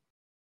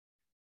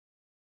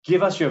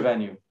 give us your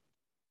venue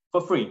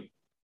for free.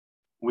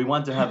 We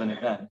want to have an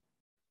event.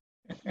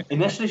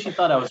 Initially, she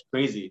thought I was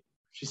crazy.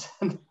 She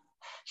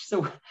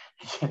said,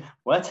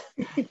 what?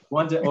 You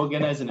want to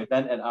organize an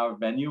event at our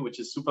venue, which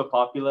is super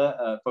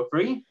popular, for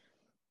free?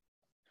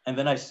 And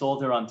then I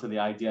sold her onto the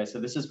idea. I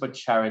said, this is for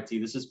charity.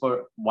 This is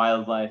for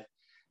wildlife.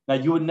 Now,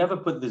 you would never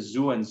put the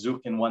zoo and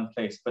Zouk in one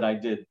place, but I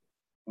did.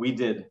 We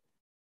did.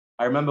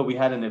 I remember we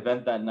had an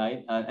event that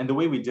night. And the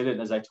way we did it,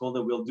 as I told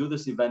her, we'll do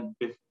this event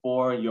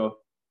before your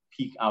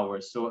peak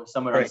hours. So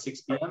somewhere around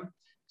 6 p.m.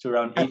 to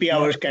around 8 happy p.m.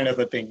 hours kind of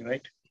a thing,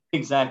 right?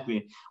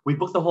 Exactly. We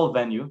booked the whole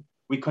venue.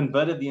 We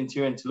converted the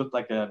interior to look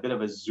like a bit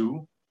of a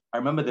zoo. I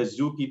remember the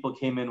zoo people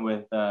came in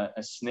with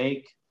a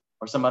snake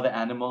or some other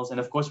animals. And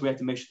of course, we had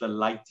to make sure the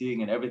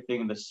lighting and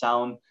everything and the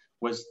sound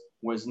was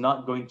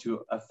not going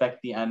to affect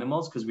the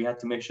animals because we had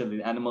to make sure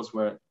the animals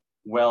were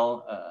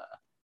well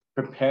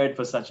prepared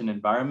for such an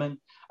environment.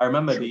 I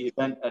remember the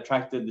event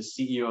attracted the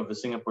CEO of the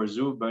Singapore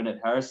Zoo, Bernard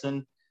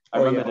Harrison. I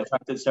remember it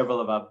attracted several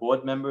of our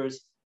board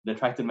members. It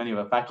attracted many of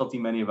our faculty,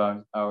 many of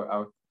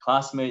our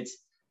classmates.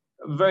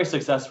 A very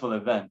successful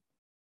event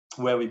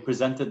where we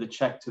presented the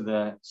check to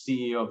the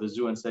CEO of the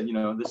zoo and said,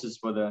 this is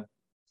for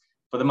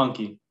the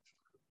monkey.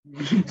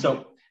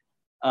 So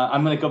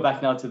I'm going to go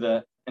back now to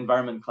the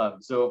Environment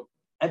Club. So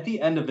at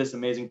the end of this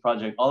amazing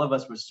project, all of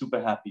us were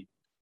super happy.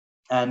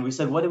 And we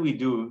said, what do we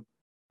do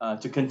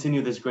to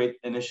continue this great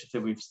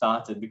initiative we've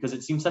started? Because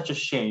it seems such a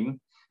shame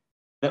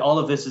that all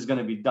of this is going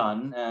to be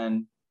done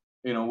and,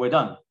 we're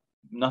done,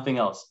 nothing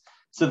else.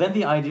 So then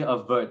the idea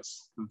of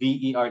VERTS,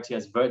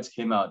 VERTS, VERTS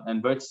came out.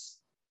 And VERTS,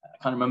 I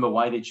can't remember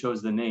why they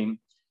chose the name.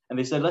 And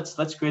they said,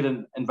 let's create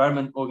an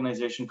environment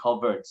organization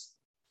called VERTS.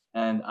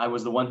 And I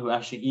was the one who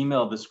actually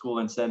emailed the school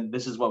and said,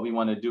 this is what we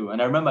want to do.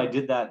 And I remember I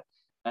did that.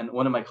 And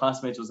one of my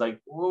classmates was like,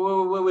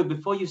 wait,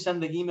 before you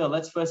send the email,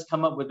 let's first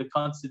come up with the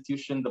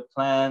constitution, the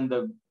plan,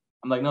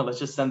 I'm like, no, let's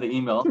just send the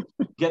email,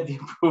 get the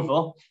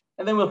approval,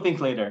 and then we'll think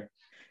later.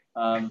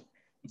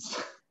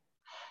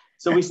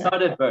 So we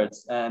started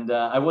VERTS, and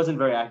I wasn't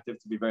very active,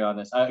 to be very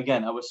honest. I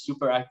was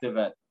super active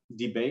at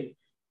debate,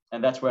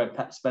 and that's where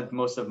I spent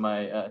most of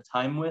my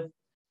time with.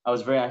 I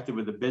was very active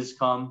with the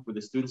BizCom, with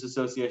the Students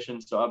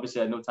Association, so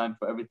obviously I had no time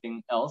for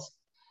everything else.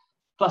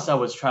 Plus I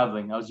was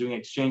traveling, I was doing an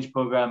exchange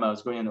program, I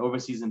was going on an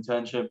overseas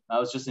internship. I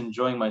was just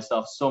enjoying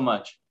myself so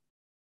much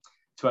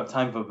to have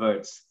time for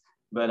VERTS.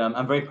 But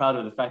I'm very proud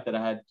of the fact that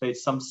I had played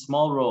some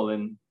small role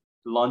in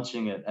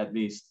launching it at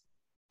least.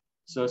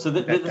 So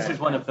this is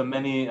one of the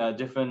many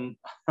different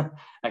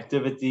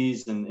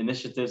activities and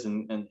initiatives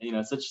and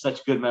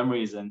such good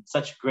memories and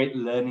such great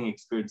learning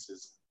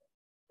experiences.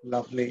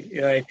 Lovely,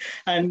 right?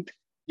 And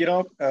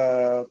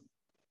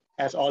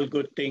as all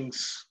good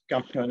things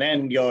come to an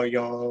end,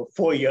 your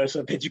 4 years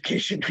of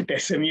education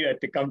at SMU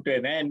had to come to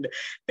an end.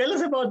 Tell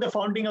us about the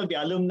founding of the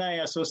Alumni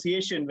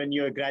Association when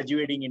you were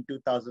graduating in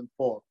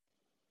 2004.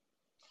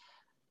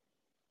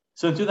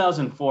 So in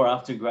 2004,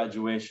 after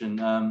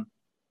graduation,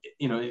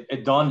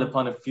 it dawned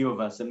upon a few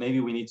of us that maybe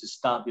we need to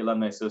start the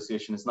Alumni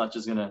Association. It's not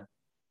just going to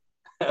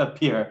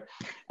appear.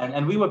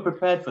 And we were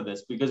prepared for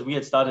this because we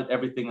had started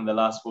everything in the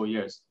last 4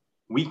 years.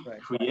 We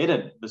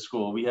created the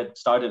school. We had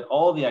started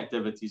all the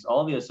activities,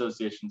 all the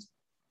associations.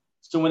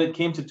 So when it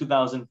came to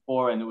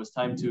 2004 and it was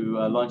time to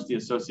launch the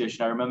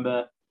association, I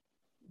remember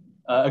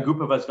a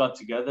group of us got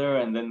together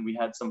and then we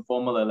had some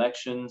formal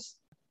elections.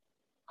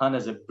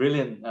 Hannah's a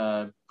brilliant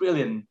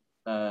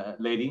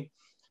lady.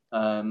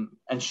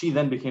 And she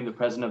then became the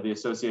president of the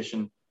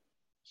association.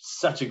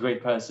 Such a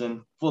great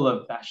person, full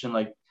of passion.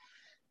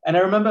 And I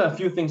remember a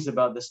few things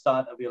about the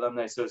start of the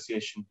Alumni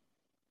Association.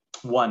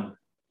 One,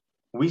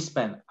 we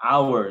spent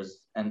hours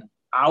and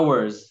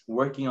hours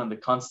working on the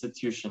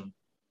Constitution,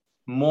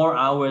 more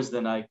hours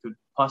than I could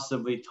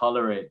possibly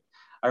tolerate.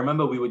 I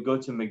remember we would go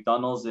to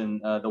McDonald's in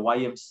the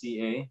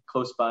YMCA,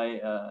 close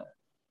by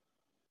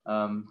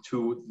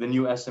to the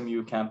new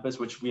SMU campus,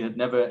 which we had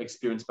never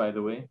experienced, by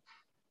the way.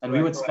 And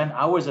we would spend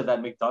hours at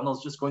that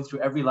McDonald's just going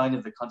through every line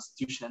of the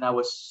Constitution. And I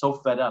was so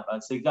fed up.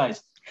 I'd say,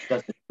 guys,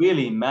 does it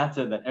really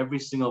matter that every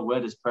single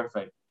word is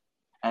perfect?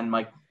 And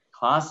my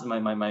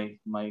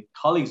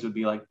colleagues would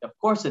be like, of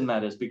course it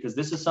matters, because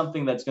this is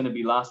something that's going to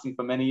be lasting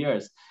for many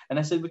years. And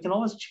I said, we can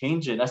always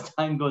change it as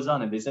time goes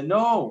on. And they said,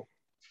 no,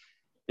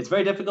 it's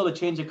very difficult to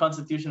change a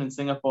constitution in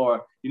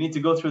Singapore. You need to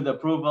go through the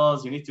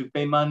approvals. You need to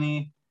pay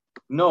money.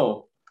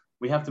 No,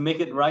 we have to make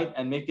it right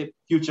and make it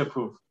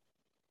future-proof.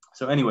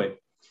 So anyway,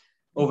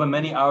 over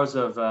many hours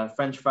of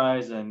French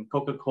fries and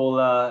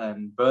Coca-Cola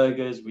and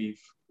burgers, we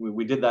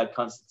did that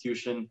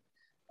constitution.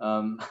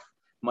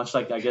 Much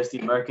like, I guess, the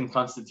American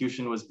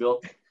Constitution was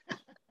built.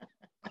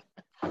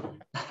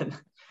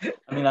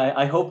 I mean,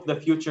 I hope the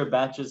future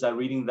batches are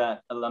reading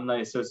that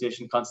Alumni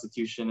Association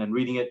Constitution and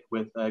reading it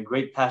with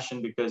great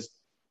passion because,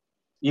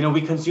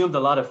 we consumed a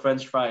lot of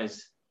French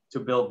fries to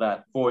build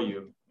that for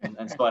you.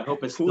 And so I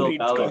hope it's still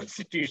valid.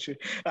 Constitution?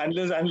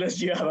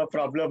 Unless you have a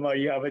problem or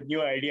you have a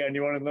new idea and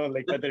you want to know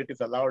whether it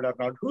is allowed or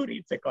not. Who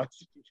reads the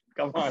Constitution?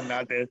 Come on,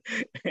 Nadir.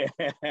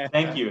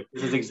 Thank you.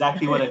 This is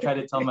exactly what I try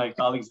to tell my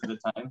colleagues at the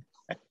time.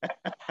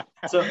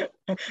 So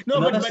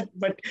no,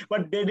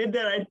 but they did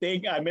the right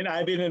thing. I mean,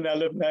 I've been an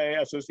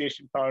alumni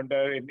association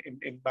founder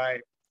in my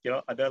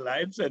other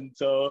lives, and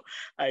so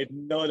I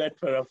know that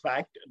for a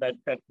fact that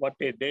what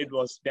they did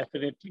was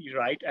definitely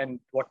right, and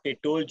what they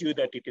told you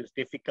that it is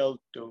difficult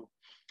to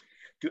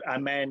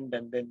amend,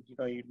 and then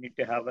you need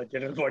to have a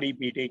general body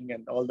meeting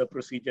and all the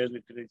procedures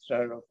with the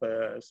registrar of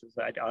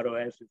society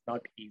ROS is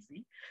not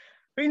easy.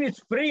 I mean, it's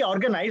pretty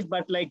organized,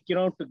 but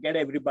to get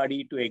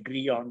everybody to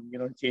agree on,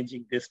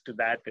 changing this to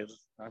that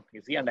is not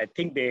easy. And I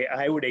think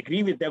I would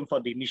agree with them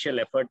for the initial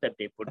effort that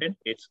they put in.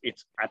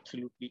 It's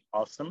absolutely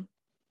awesome.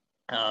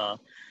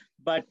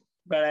 But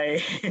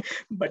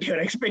your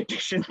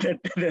expectation that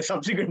the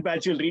subsequent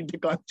batch will read the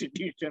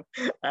Constitution,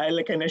 I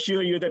can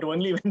assure you that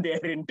only when they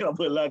are in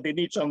trouble or they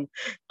need some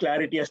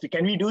clarity as to,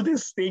 can we do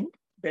this thing?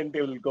 Then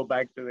they will go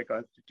back to the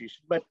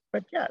Constitution. But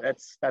yeah,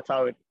 that's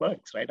how it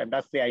works, right? And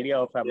that's the idea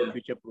of having a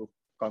future-proof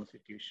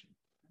Constitution.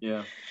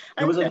 Yeah.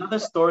 There was another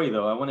story,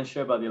 though, I want to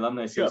share about the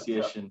Alumni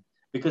Association. Sure.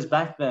 Because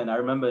back then, I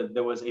remember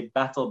there was a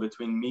battle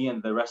between me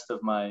and the rest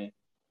of my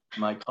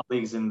my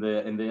colleagues in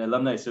the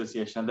Alumni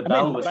Association. And the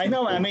battle was by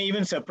now, simple. am I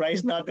even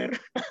surprised, Nadir?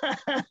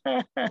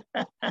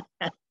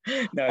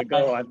 No,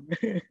 go on.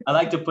 I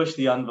like to push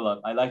the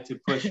envelope. I like to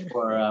push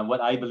for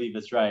what I believe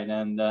is right.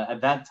 And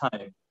at that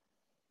time,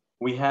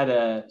 we had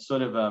a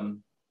sort of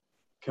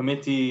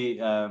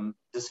committee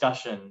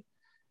discussion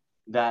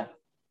that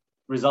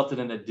resulted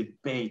in a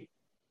debate.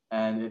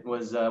 And it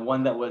was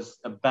one that was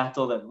a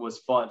battle that was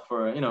fought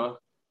for,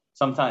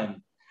 some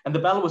time. And the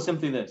battle was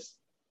simply this.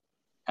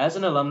 As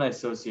an alumni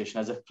association,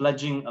 as a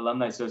fledgling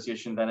alumni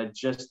association that had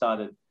just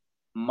started,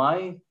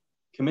 my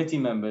committee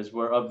members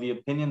were of the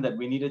opinion that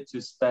we needed to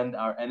spend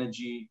our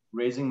energy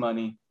raising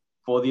money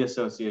for the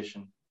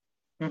association.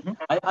 Mhm.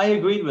 I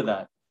agreed with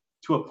that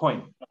to a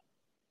point,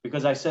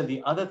 because I said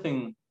the other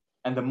thing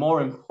and the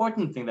more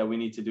important thing that we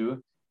need to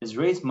do is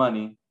raise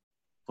money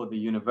for the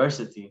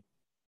university.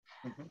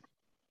 Mhm.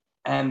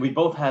 And we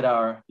both had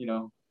our,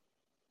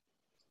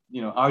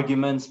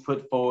 arguments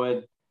put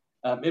forward.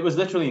 It was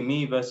literally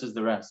me versus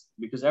the rest,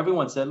 because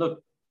everyone said,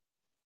 look,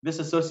 this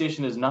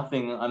association is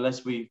nothing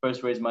unless we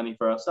first raise money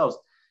for ourselves.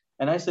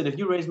 And I said, if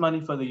you raise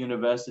money for the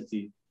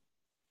university,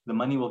 the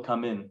money will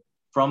come in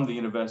from the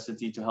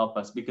university to help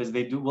us, because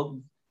they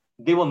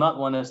will not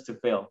want us to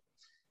fail.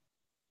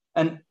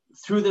 And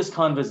through this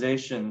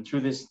conversation,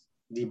 through this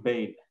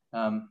debate,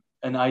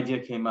 an idea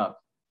came up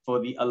for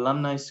the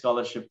Alumni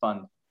Scholarship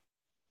Fund.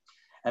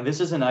 And this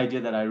is an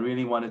idea that I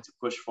really wanted to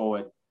push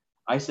forward.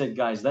 I said,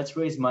 guys, let's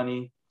raise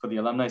money for the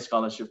Alumni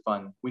Scholarship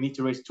Fund. We need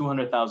to raise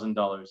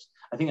 $200,000.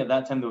 I think at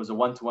that time there was a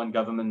one-to-one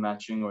government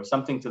matching or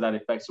something to that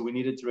effect. So we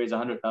needed to raise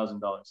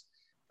 $100,000.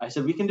 I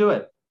said, we can do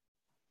it.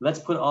 Let's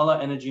put all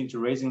our energy into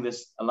raising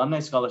this Alumni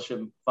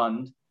Scholarship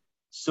Fund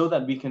so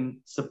that we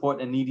can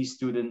support a needy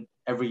student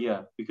every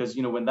year. Because,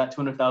 when that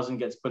 $200,000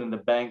 gets put in the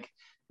bank,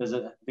 there's,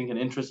 I think, an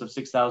interest of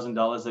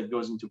 $6,000 that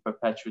goes into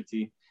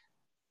perpetuity.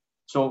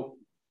 So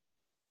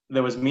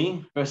there was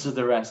me versus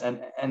the rest.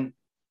 And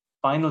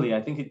finally,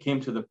 I think it came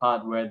to the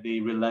part where they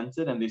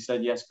relented and they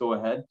said, yes, go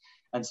ahead.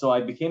 And so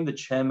I became the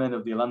chairman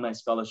of the Alumni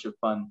Scholarship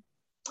Fund,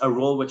 a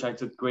role which I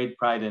took great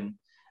pride in.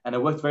 And I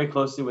worked very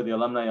closely with the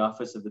alumni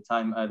office at the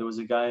time. There was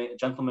a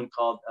gentleman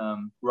called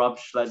Rob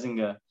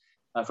Schlesinger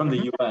from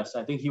the US.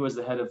 I think he was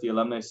the head of the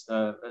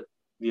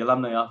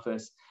alumni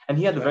office. And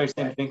he had the very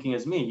same thinking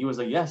as me. He was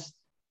like, yes,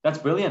 that's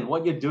brilliant.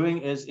 What you're doing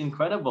is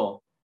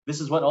incredible. This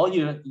is what all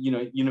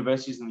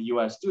universities in the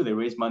US do. They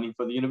raise money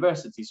for the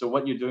university. So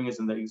what you're doing is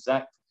in the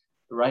exact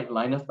right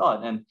line of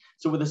thought. And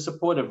so with the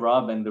support of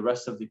Rob and the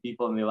rest of the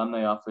people in the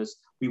alumni office,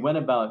 we went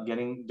about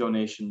getting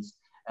donations.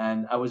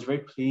 And I was very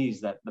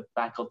pleased that the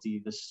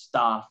faculty, the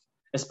staff,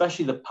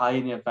 especially the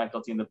pioneer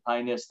faculty and the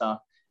pioneer staff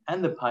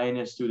and the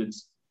pioneer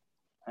students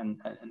and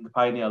the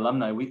pioneer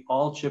alumni, we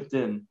all chipped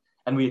in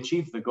and we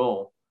achieved the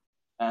goal.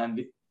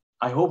 And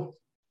I hope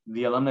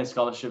the Alumni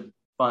Scholarship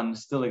Fund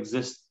still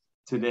exists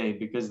today,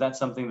 because that's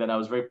something that I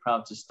was very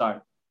proud to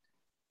start.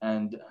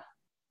 And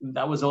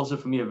that was also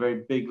for me a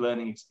very big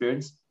learning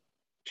experience.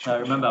 I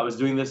remember I was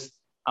doing this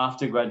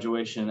after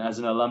graduation as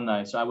an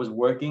alumni. So I was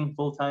working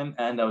full time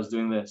and I was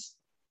doing this.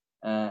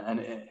 And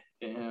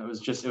it was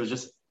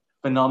just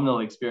phenomenal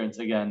experience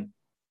again.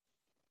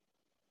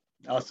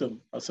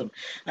 Awesome.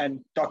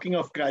 And talking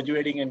of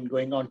graduating and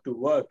going on to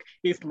work,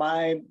 if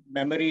my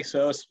memory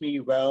serves me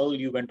well,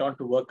 you went on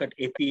to work at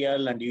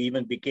APL and you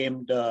even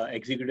became the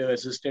executive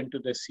assistant to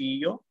the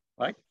CEO,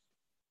 right?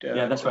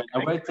 Yeah, that's right.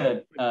 I worked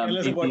at tell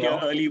us APL. about your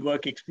early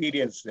work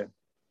experience then.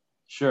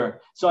 Sure.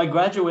 So I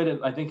graduated,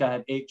 I think I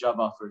had 8 job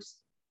offers.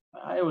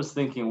 I was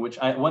thinking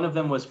one of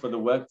them was for the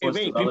workforce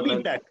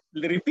development.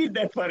 Repeat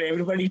that for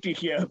everybody to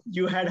hear.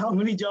 You had how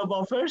many job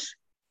offers?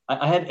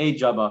 I had 8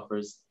 job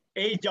offers.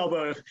 8 job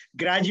offers.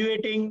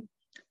 Graduating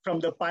from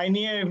the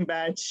pioneer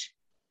batch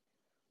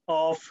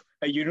of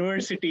a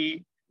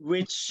university,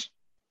 which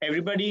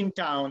everybody in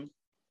town,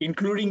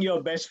 including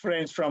your best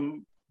friends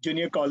from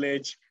junior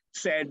college,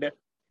 said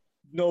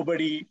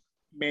nobody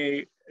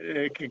may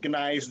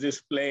recognize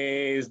this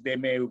place. They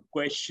may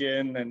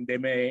question and they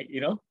may,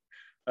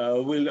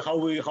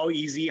 how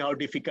easy, how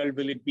difficult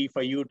will it be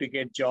for you to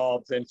get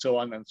jobs and so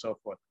on and so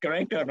forth.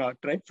 Correct or not?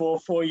 Right?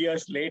 4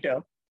 years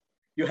later,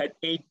 you had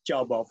 8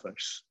 job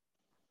offers.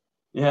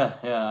 Yeah.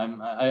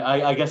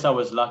 I guess I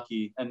was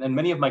lucky, and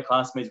many of my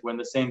classmates were in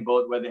the same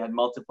boat where they had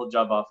multiple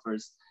job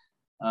offers.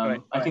 I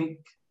think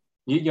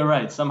you're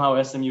right.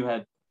 Somehow SMU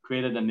had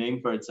created a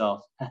name for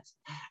itself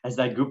as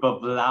that group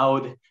of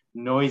loud,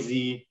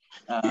 noisy.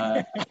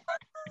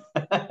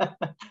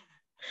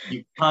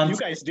 You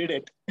guys did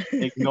it.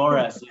 Ignore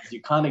us.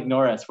 You can't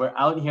ignore us. We're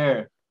out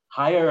here.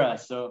 Hire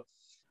us.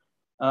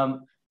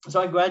 So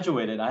I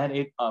graduated. I had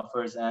 8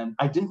 offers, and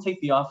I didn't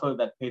take the offer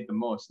that paid the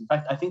most. In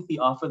fact, I think the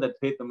offer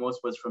that paid the most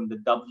was from the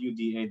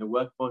WDA, the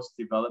Workforce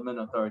Development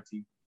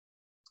Authority.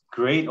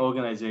 Great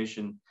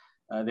organization.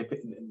 They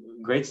paid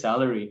great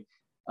salary.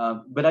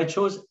 But I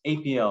chose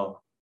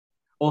APL,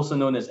 also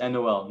known as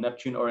NOL,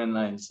 Neptune Orient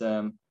Lines,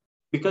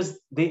 because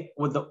they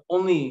were the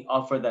only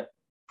offer that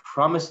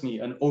promised me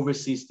an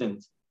overseas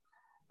stint.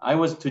 I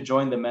was to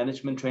join the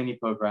management trainee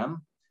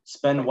program.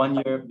 spend 1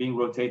 year being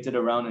rotated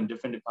around in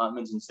different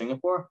departments in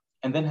Singapore,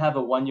 and then have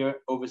a 1 year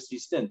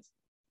overseas stint.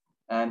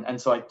 And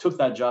so I took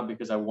that job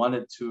because I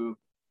wanted to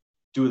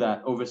do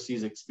that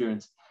overseas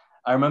experience.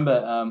 I remember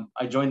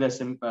I joined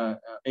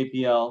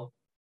APL,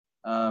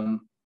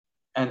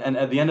 and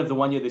at the end of the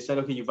 1 year, they said,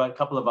 okay, you've got a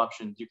couple of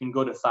options. You can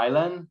go to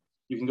Thailand,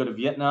 you can go to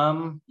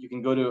Vietnam, you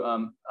can go to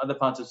other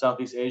parts of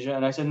Southeast Asia.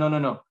 And I said, no,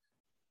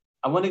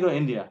 I want to go to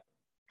India.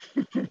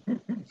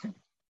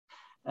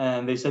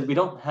 And they said, we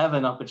don't have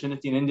an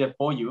opportunity in India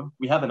for you.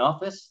 We have an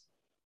office,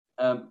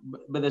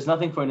 but there's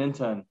nothing for an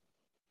intern.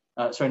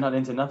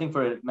 Nothing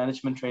for a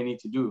management trainee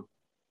to do.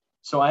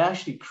 So I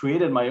actually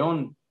created my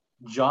own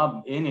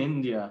job in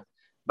India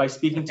by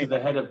speaking to the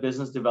head of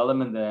business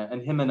development there.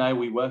 And him and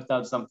we worked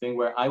out something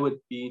where I would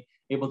be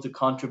able to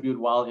contribute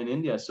while in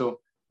India. So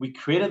we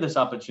created this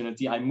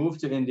opportunity. I moved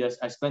to India.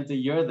 I spent a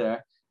year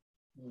there.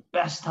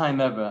 Best time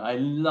ever. I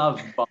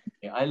love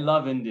Bombay. I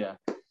love India.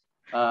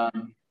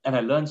 And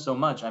I learned so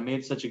much. I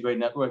made such a great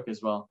network as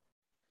well.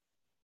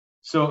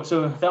 So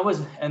that was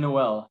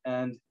NOL.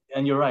 And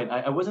you're right.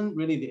 I wasn't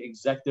really the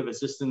executive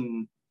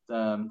assistant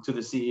to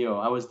the CEO.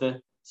 I was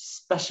the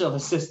special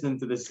assistant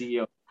to the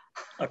CEO.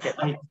 Okay.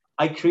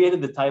 I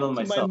created the title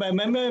myself. My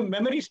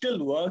memory still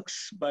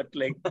works, but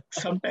like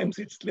sometimes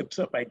it slips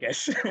up, I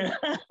guess.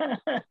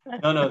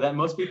 No, that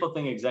most people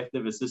think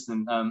executive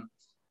assistant.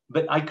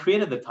 But I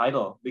created the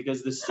title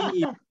because the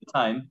CEO at the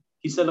time,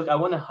 he said, look, I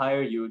want to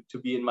hire you to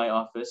be in my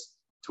office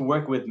to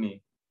work with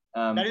me.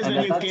 That is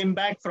when you came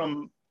back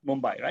from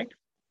Mumbai, right?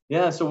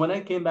 Yeah. So when I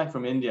came back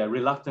from India,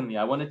 reluctantly,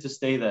 I wanted to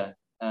stay there.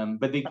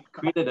 But they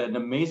created an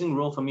amazing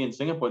role for me in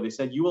Singapore. They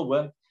said, you will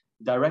work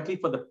directly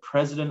for the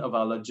president of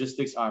our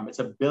logistics arm. It's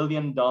 $1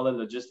 billion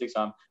logistics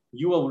arm.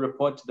 You will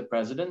report to the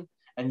president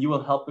and you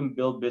will help him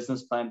build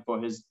business plan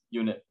for his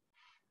unit.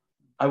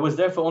 I was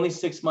there for only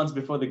 6 months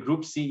before the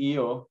group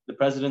CEO, the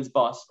president's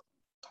boss,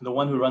 the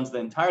one who runs the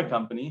entire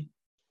company,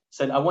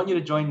 said, I want you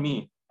to join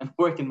me and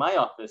work in my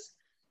office.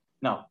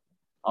 Now,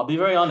 I'll be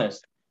very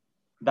honest.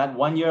 That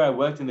 1 year I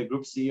worked in the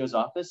group CEO's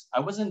office,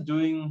 I wasn't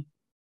doing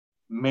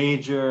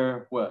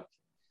major work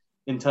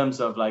in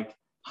terms of like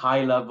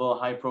high level,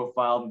 high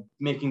profile,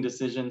 making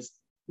decisions.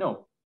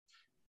 No,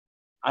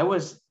 I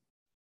was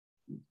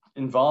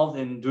involved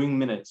in doing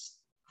minutes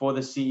for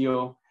the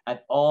CEO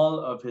at all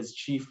of his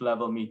chief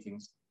level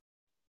meetings.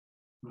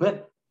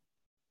 But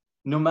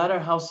no matter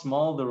how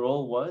small the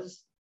role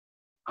was,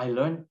 I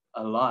learned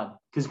a lot.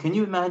 Because can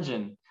you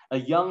imagine a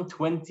young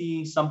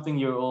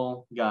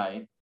 20-something-year-old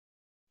guy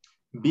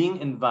being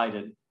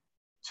invited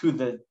to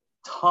the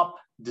top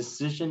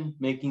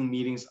decision-making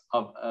meetings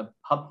of a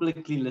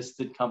publicly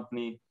listed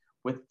company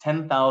with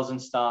 10,000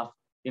 staff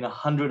in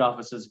 100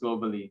 offices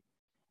globally,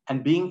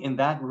 and being in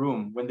that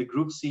room when the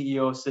group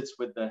CEO sits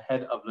with the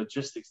head of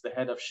logistics, the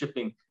head of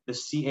shipping, the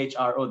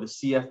CHRO, the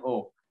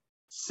CFO,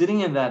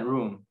 sitting in that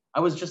room. I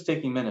was just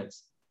taking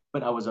minutes,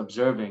 but I was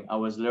observing, I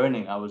was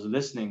learning, I was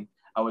listening,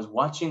 I was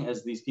watching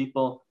as these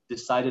people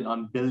decided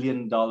on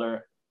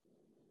billion-dollar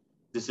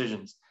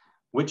decisions,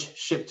 which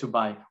ship to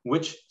buy,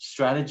 which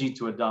strategy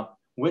to adopt,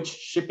 which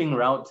shipping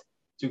route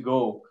to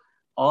go,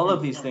 all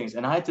of these things.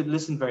 And I had to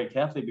listen very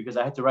carefully because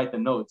I had to write the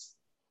notes.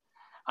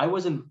 I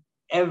was in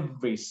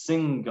every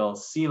single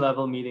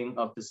C-level meeting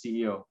of the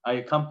CEO. I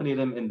accompanied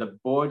him in the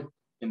board,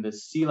 in the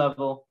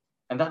C-level.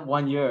 And that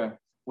 1 year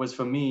was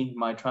for me,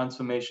 my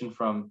transformation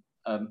from,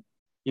 a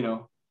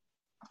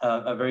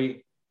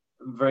very,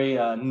 very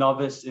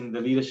novice in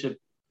the leadership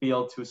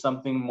field to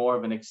something more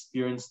of an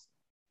experienced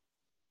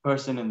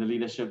person in the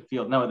leadership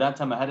field. Now, at that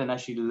time, I hadn't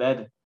actually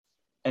led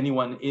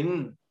anyone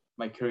in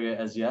my career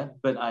as yet,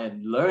 but I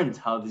had learned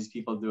how these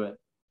people do it.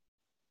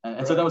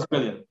 And so that was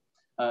brilliant.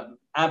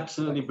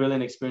 Absolutely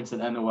brilliant experience at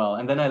NOL.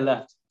 And then I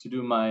left to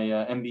do my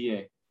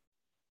MBA.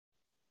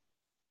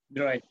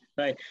 Right.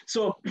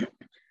 So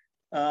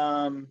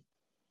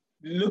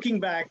looking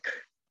back,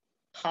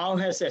 how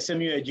has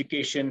SMU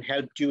education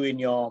helped you in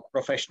your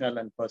professional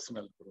and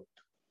personal growth?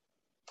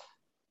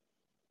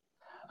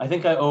 I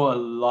think I owe a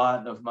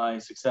lot of my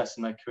success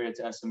in my career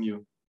to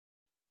SMU.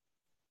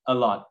 A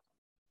lot.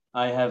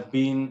 I have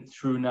been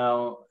through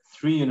now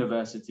 3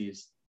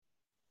 universities.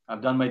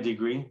 I've done my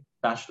degree,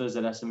 bachelor's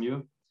at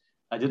SMU.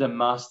 I did a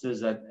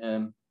master's at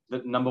the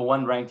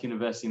 #1 ranked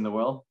university in the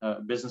world,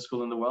 business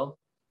school in the world.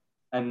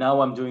 And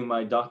now I'm doing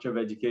my Doctor of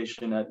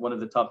Education at one of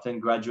the top 10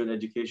 graduate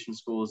education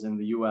schools in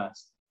the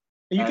US.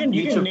 You can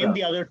name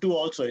the other 2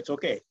 also, it's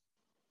okay.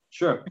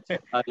 Sure.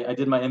 I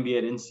did my MBA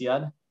at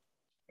INSEAD,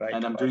 right,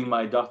 and I'm doing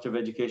my Doctor of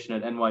Education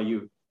at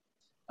NYU.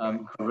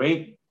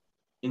 Great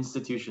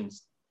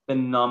institutions,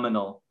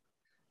 phenomenal.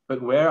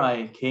 But where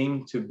I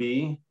came to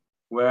be,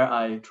 where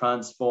I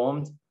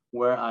transformed,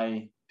 where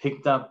I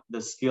picked up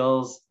the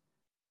skills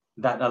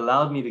that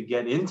allowed me to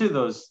get into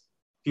those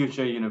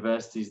future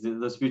universities,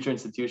 those future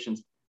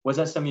institutions, was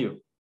SMU.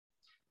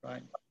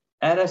 Right.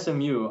 At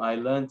SMU, I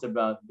learned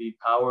about the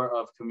power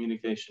of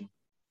communication.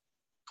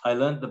 I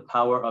learned the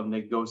power of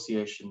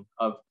negotiation,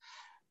 of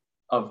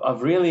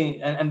really,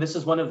 and this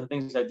is one of the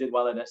things I did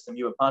while at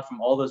SMU, apart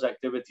from all those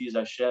activities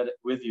I shared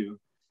with you.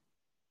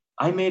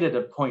 I made it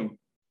a point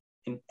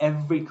in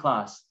every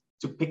class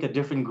to pick a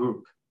different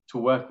group to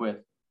work with.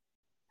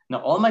 Now,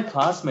 all my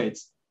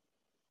classmates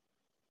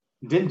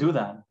didn't do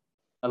that.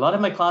 A lot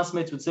of my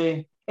classmates would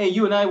say, hey,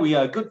 you and I, we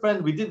are good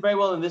friends. We did very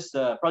well in this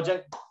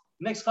project.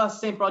 Next class,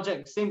 same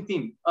project, same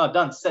team.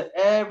 Done, set,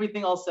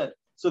 everything all set.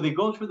 So they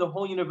go through the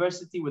whole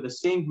university with the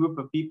same group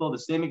of people,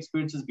 the same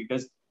experiences,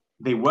 because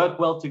they work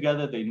well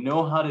together. They know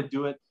how to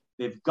do it.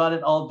 They've got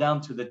it all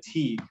down to the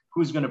T.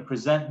 Who's going to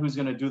present, who's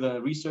going to do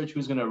the research,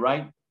 who's going to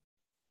write.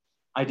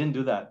 I didn't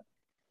do that.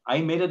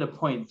 I made it a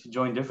point to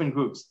join different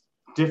groups,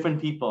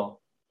 different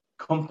people,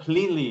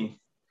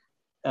 completely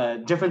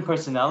different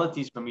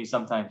personalities for me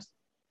sometimes.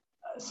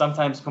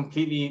 Sometimes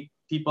completely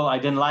people I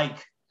didn't like,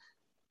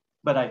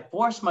 but I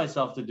forced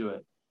myself to do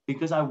it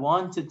because I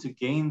wanted to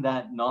gain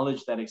that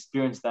knowledge, that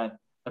experience, that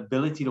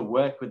ability to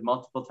work with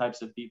multiple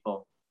types of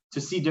people, to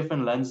see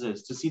different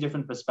lenses, to see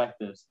different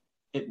perspectives.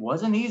 It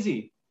wasn't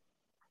easy.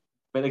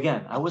 But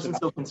again, I wasn't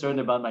so concerned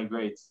about my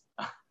grades.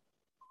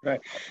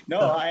 Right. No,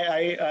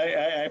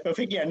 I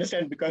perfectly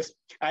understand because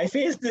I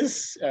face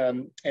this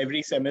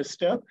every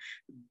semester.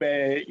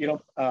 Where,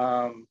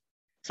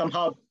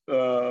 somehow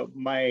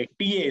my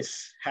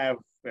TAs have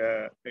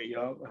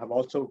have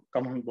also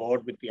come on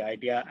board with the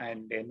idea,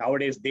 and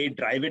nowadays they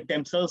drive it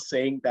themselves,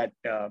 saying that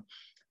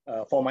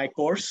for my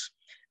course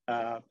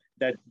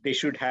that they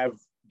should have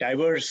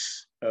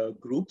diverse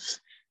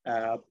groups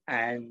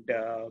and.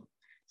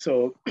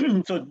 So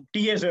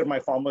TAs are my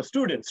former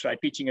students, right?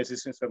 Teaching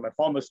assistants are my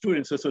former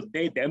students. So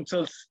they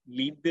themselves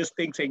lead this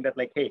thing saying that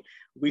like, hey,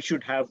 we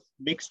should have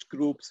mixed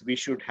groups. We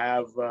should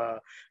have,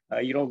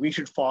 we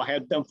should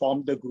help them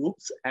form the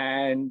groups.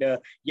 And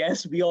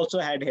yes, we also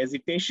had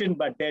hesitation,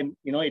 but then,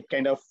 it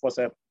kind of was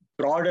a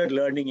broader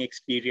learning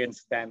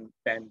experience than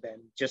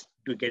just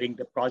to getting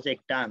the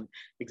project done,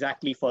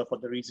 exactly for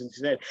the reasons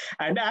you said.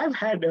 And I've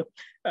had,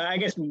 I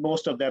guess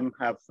most of them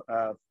have,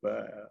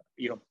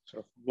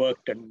 sort of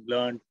worked and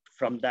learned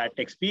from that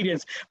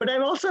experience. But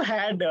I've also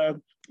had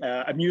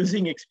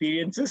amusing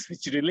experiences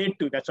which relate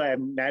to, that's why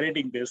I'm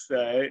narrating this,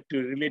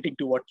 relating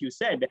to what you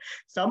said.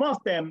 Some of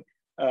them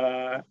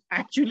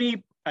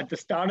actually at the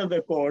start of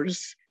the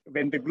course,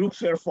 when the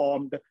groups were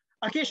formed,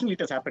 occasionally it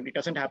has happened. It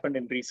hasn't happened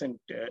in recent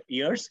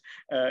years.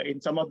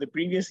 In some of the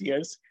previous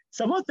years,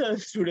 some of the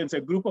students,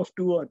 a group of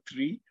 2 or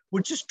 3,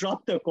 would just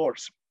drop the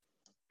course.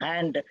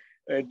 And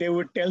they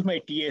would tell my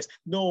TAs,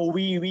 no,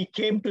 we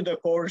came to the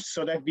course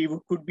so that we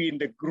could be in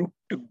the group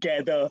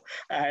together.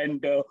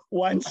 And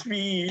once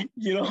we,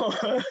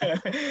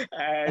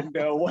 and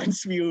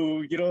once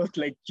we,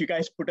 like you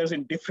guys put us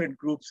in different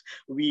groups,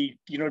 we,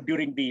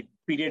 during the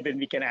period when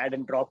we can add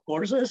and drop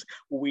courses,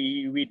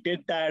 we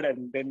did that.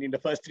 And then in the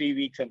first 3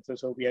 weeks, and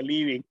so we are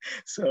leaving.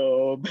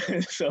 So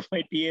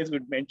my TAs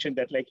would mention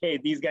that like, hey,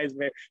 these guys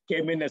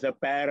came in as a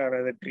pair or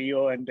as a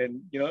trio and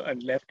then,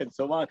 and left and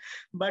so on.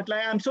 But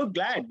like, I'm so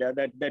glad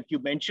that you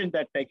mentioned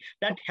that like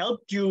that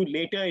helped you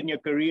later in your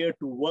career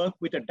to work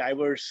with a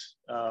diverse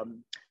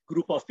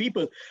group of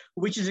people,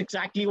 which is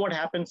exactly what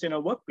happens in a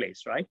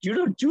workplace, right? You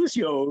don't choose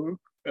your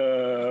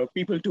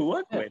people to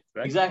work with,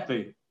 right?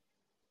 Exactly.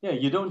 Yeah,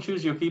 you don't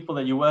choose your people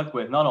that you work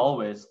with, not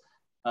always,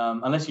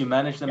 unless you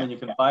manage them and you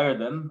can fire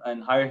them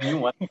and hire new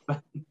ones.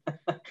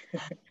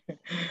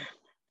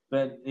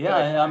 But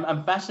yeah,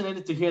 I'm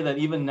fascinated to hear that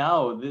even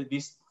now,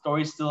 these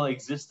stories still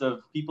exist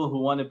of people who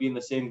want to be in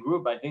the same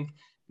group. I think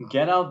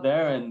get out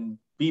there and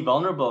be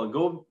vulnerable.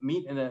 Go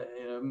meet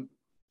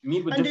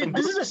meet with different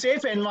this groups. is a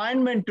safe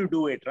environment to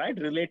do it, right?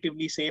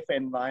 Relatively safe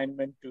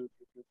environment to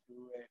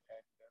do it.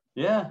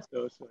 And, yeah.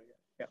 So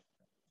yeah.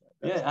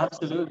 Yeah,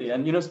 absolutely.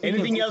 And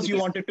anything else you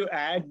wanted to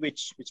add,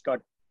 which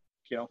got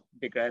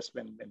digressed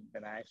when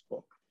I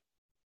spoke?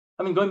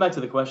 I mean, going back to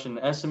the question,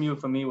 SMU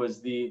for me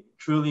was the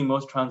truly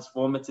most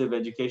transformative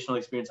educational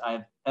experience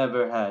I've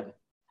ever had.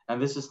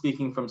 And this is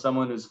speaking from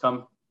someone who's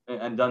come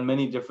and done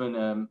many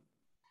different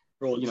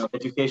roles,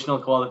 educational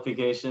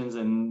qualifications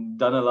and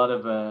done a lot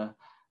of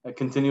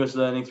continuous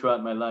learning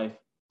throughout my life.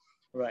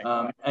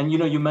 Right. And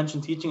you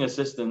mentioned teaching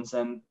assistants,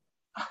 and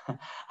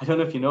I don't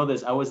know if you know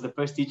this, I was the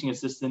first teaching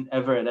assistant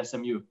ever at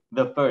SMU,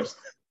 the first.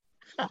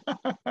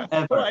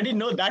 Ever. Oh, I didn't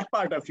know that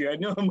part of you. I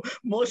know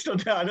most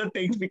of the other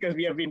things because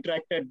we have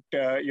interacted,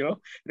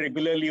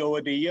 regularly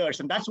over the years.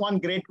 And that's one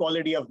great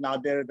quality of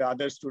Nadir. The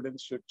other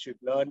students should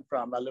learn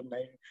from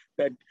alumni,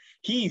 that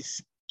he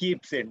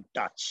keeps in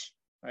touch,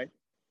 right?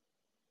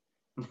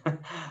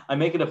 I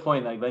make it a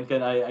point, like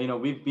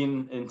Venkat, we've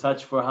been in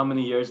touch for how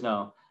many years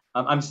now?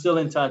 I'm still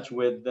in touch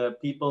with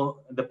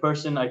the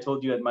person I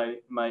told you at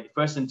my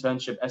first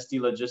internship,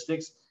 ST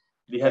Logistics,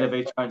 the head of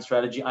HR and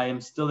strategy. I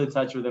am still in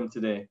touch with him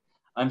today.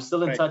 I'm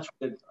still in touch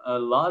with a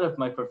lot of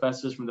my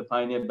professors from the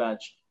Pioneer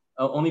batch,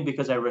 only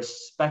because I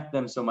respect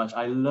them so much.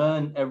 I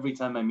learn every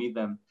time I meet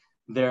them.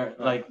 They're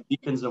like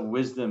beacons of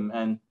wisdom,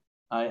 and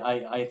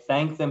I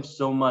thank them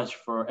so much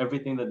for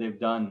everything that they've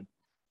done,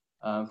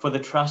 for the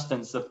trust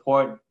and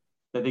support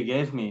that they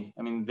gave me.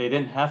 I mean, they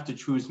didn't have to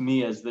choose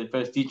me as the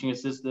first teaching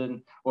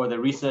assistant or the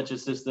research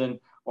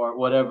assistant or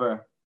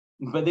whatever,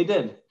 but they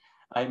did.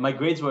 My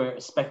grades were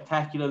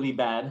spectacularly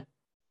bad,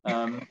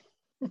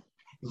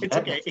 It's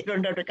okay. You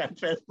don't have to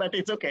confess, but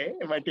it's okay.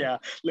 But yeah,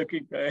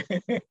 looking.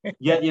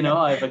 Yet,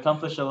 I've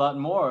accomplished a lot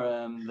more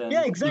than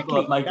Yeah, people of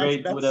exactly. my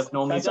grade would have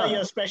normally That's why done.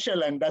 you're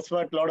special, and that's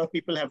what a lot of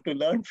people have to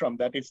learn from.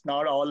 That it's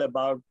not all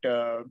about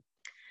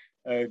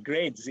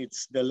grades.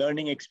 It's the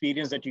learning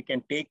experience that you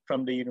can take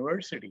from the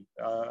university.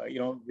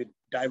 With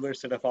diverse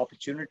set of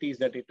opportunities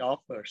that it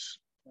offers.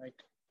 Right.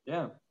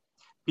 Yeah,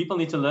 people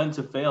need to learn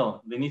to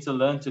fail. They need to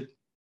learn to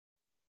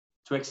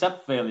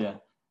accept failure.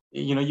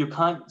 You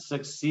can't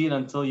succeed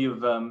until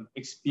you've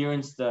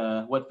experienced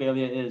what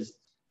failure is,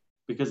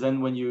 because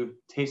then when you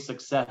taste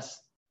success,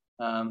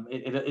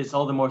 it's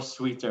all the more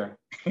sweeter.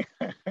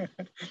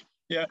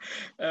 Yeah,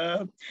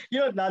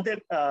 now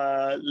that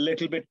a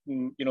little bit,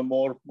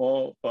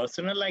 more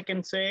personal, I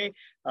can say.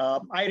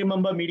 I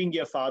remember meeting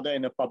your father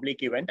in a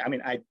public event. I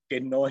mean, I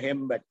didn't know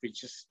him, but we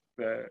just,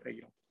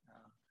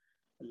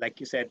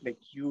 like you said, like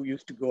you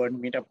used to go and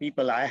meet up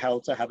people. I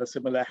also have a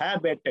similar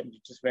habit, and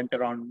we just went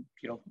around,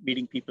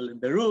 meeting people in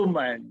the room.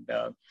 And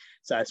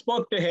so I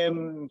spoke to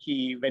him.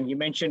 When he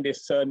mentioned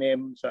his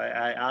surname, so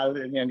I asked,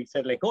 and he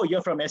said like, "Oh,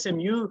 you're from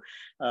SMU."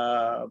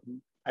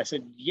 I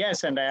said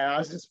yes, and I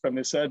asked this from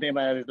his surname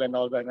and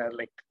all that. And I was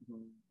like, "Do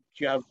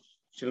you have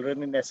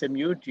children in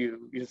SMU?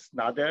 Is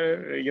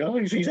Nader,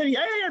 he said,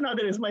 yeah,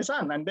 Nader is my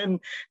son." And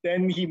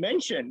then he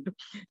mentioned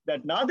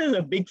that Nader is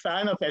a big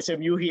fan of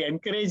SMU. He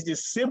encouraged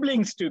his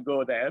siblings to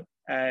go there.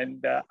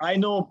 And I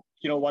know,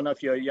 one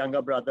of your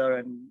younger brother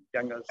and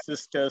younger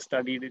sister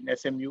studied in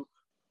SMU.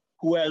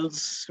 Who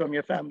else from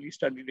your family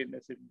studied in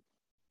SMU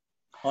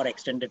or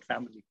extended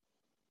family?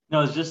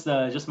 No, it's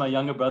just my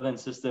younger brother and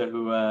sister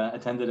who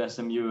attended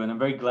SMU, and I'm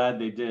very glad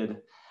they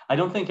did. I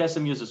don't think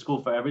SMU is a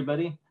school for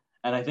everybody.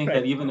 And I think Right.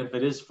 that even if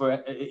it is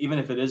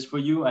for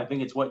you, I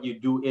think it's what you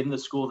do in the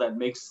school that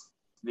makes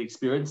the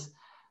experience.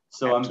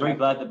 So absolutely. I'm very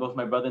glad that both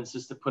my brother and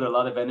sister put a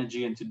lot of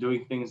energy into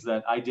doing things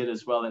that I did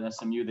as well at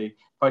SMU. They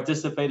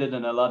participated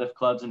in a lot of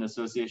clubs and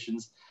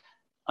associations.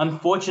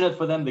 Unfortunate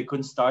for them, they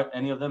couldn't start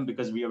any of them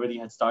because we already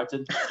had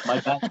started. My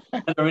batch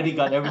had already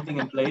got everything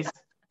in place.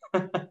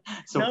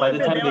 So no, by the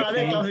time there were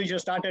other clubs which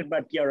just started,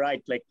 but you're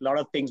right. Like a lot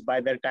of things by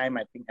their time,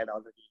 I think had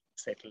already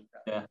settled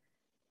down.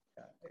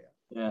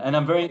 Yeah, and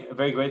I'm very,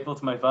 very grateful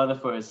to my father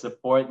for his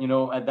support.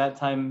 At that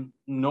time,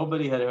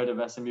 nobody had heard of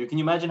SMU. Can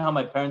you imagine how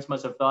my parents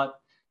must have thought?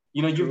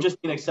 You've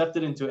just been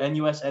accepted into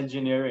NUS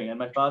engineering, and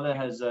my father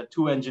has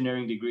 2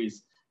 engineering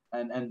degrees,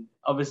 and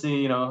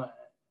obviously,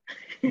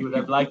 he would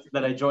have liked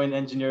that I joined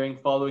engineering,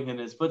 following in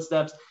his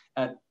footsteps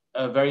at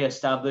a very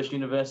established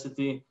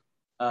university.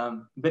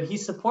 But he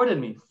supported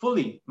me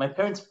fully. My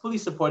parents fully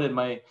supported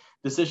my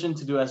decision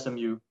to do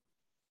SMU,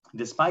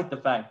 despite the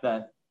fact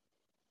that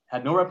I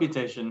had no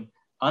reputation,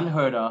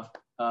 unheard of,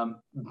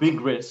 big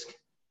risk,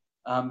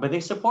 but they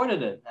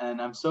supported it.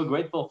 And I'm so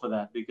grateful for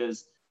that,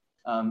 because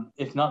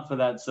if not for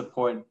that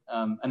support,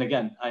 and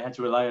again, I had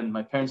to rely on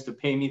my parents to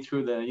pay me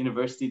through the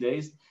university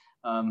days.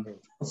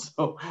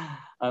 So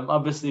I'm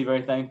obviously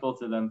very thankful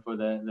to them for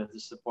the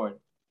support.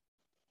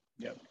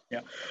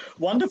 Yeah.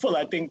 Wonderful.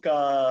 I think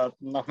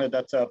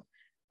that's a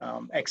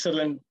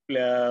excellent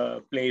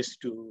place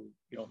to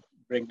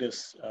bring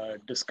this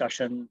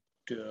discussion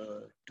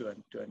to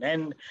an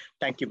end.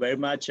 Thank you very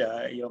much.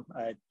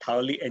 I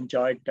thoroughly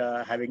enjoyed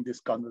having this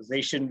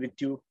conversation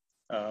with you.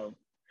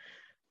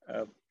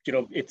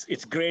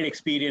 It's great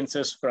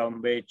experiences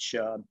from which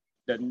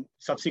the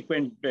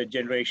subsequent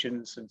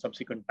generations and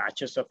subsequent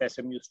batches of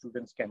SMU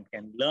students can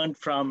learn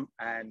from.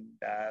 And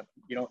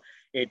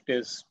it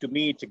is, to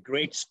me, it's a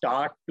great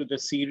start to the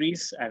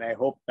series. And I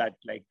hope that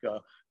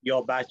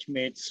your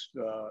batchmates,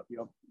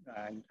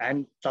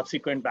 and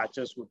subsequent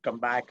batches would come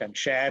back and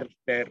share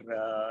their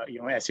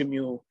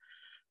SMU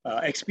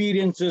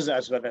experiences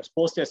as well as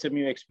post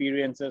SMU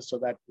experiences, so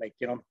that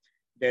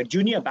their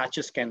junior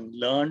batches can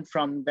learn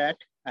from that.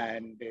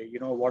 And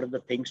what are the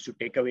things to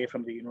take away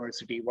from the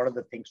university? What are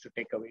the things to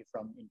take away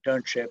from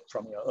internship,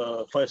 from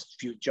your first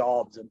few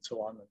jobs, and so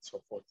on and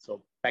so forth.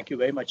 So thank you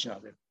very much,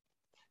 Nader.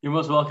 You're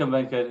most welcome,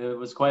 Venkat. It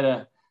was quite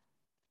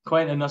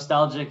a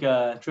nostalgic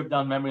trip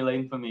down memory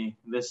lane for me,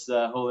 this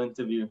whole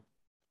interview.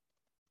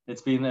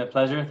 It's been a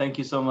pleasure. Thank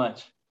you so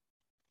much.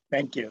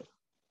 Thank you.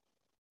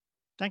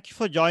 Thank you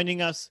for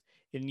joining us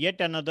in yet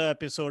another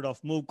episode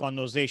of Move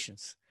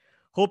Conversations.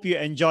 Hope you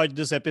enjoyed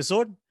this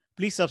episode.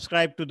 Please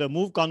subscribe to the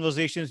Move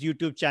Conversations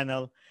YouTube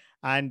channel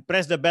and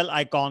press the bell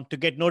icon to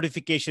get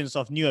notifications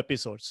of new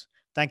episodes.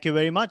 Thank you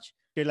very much.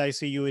 Till I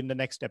see you in the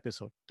next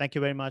episode. Thank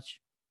you very much.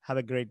 Have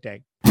a great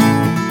day.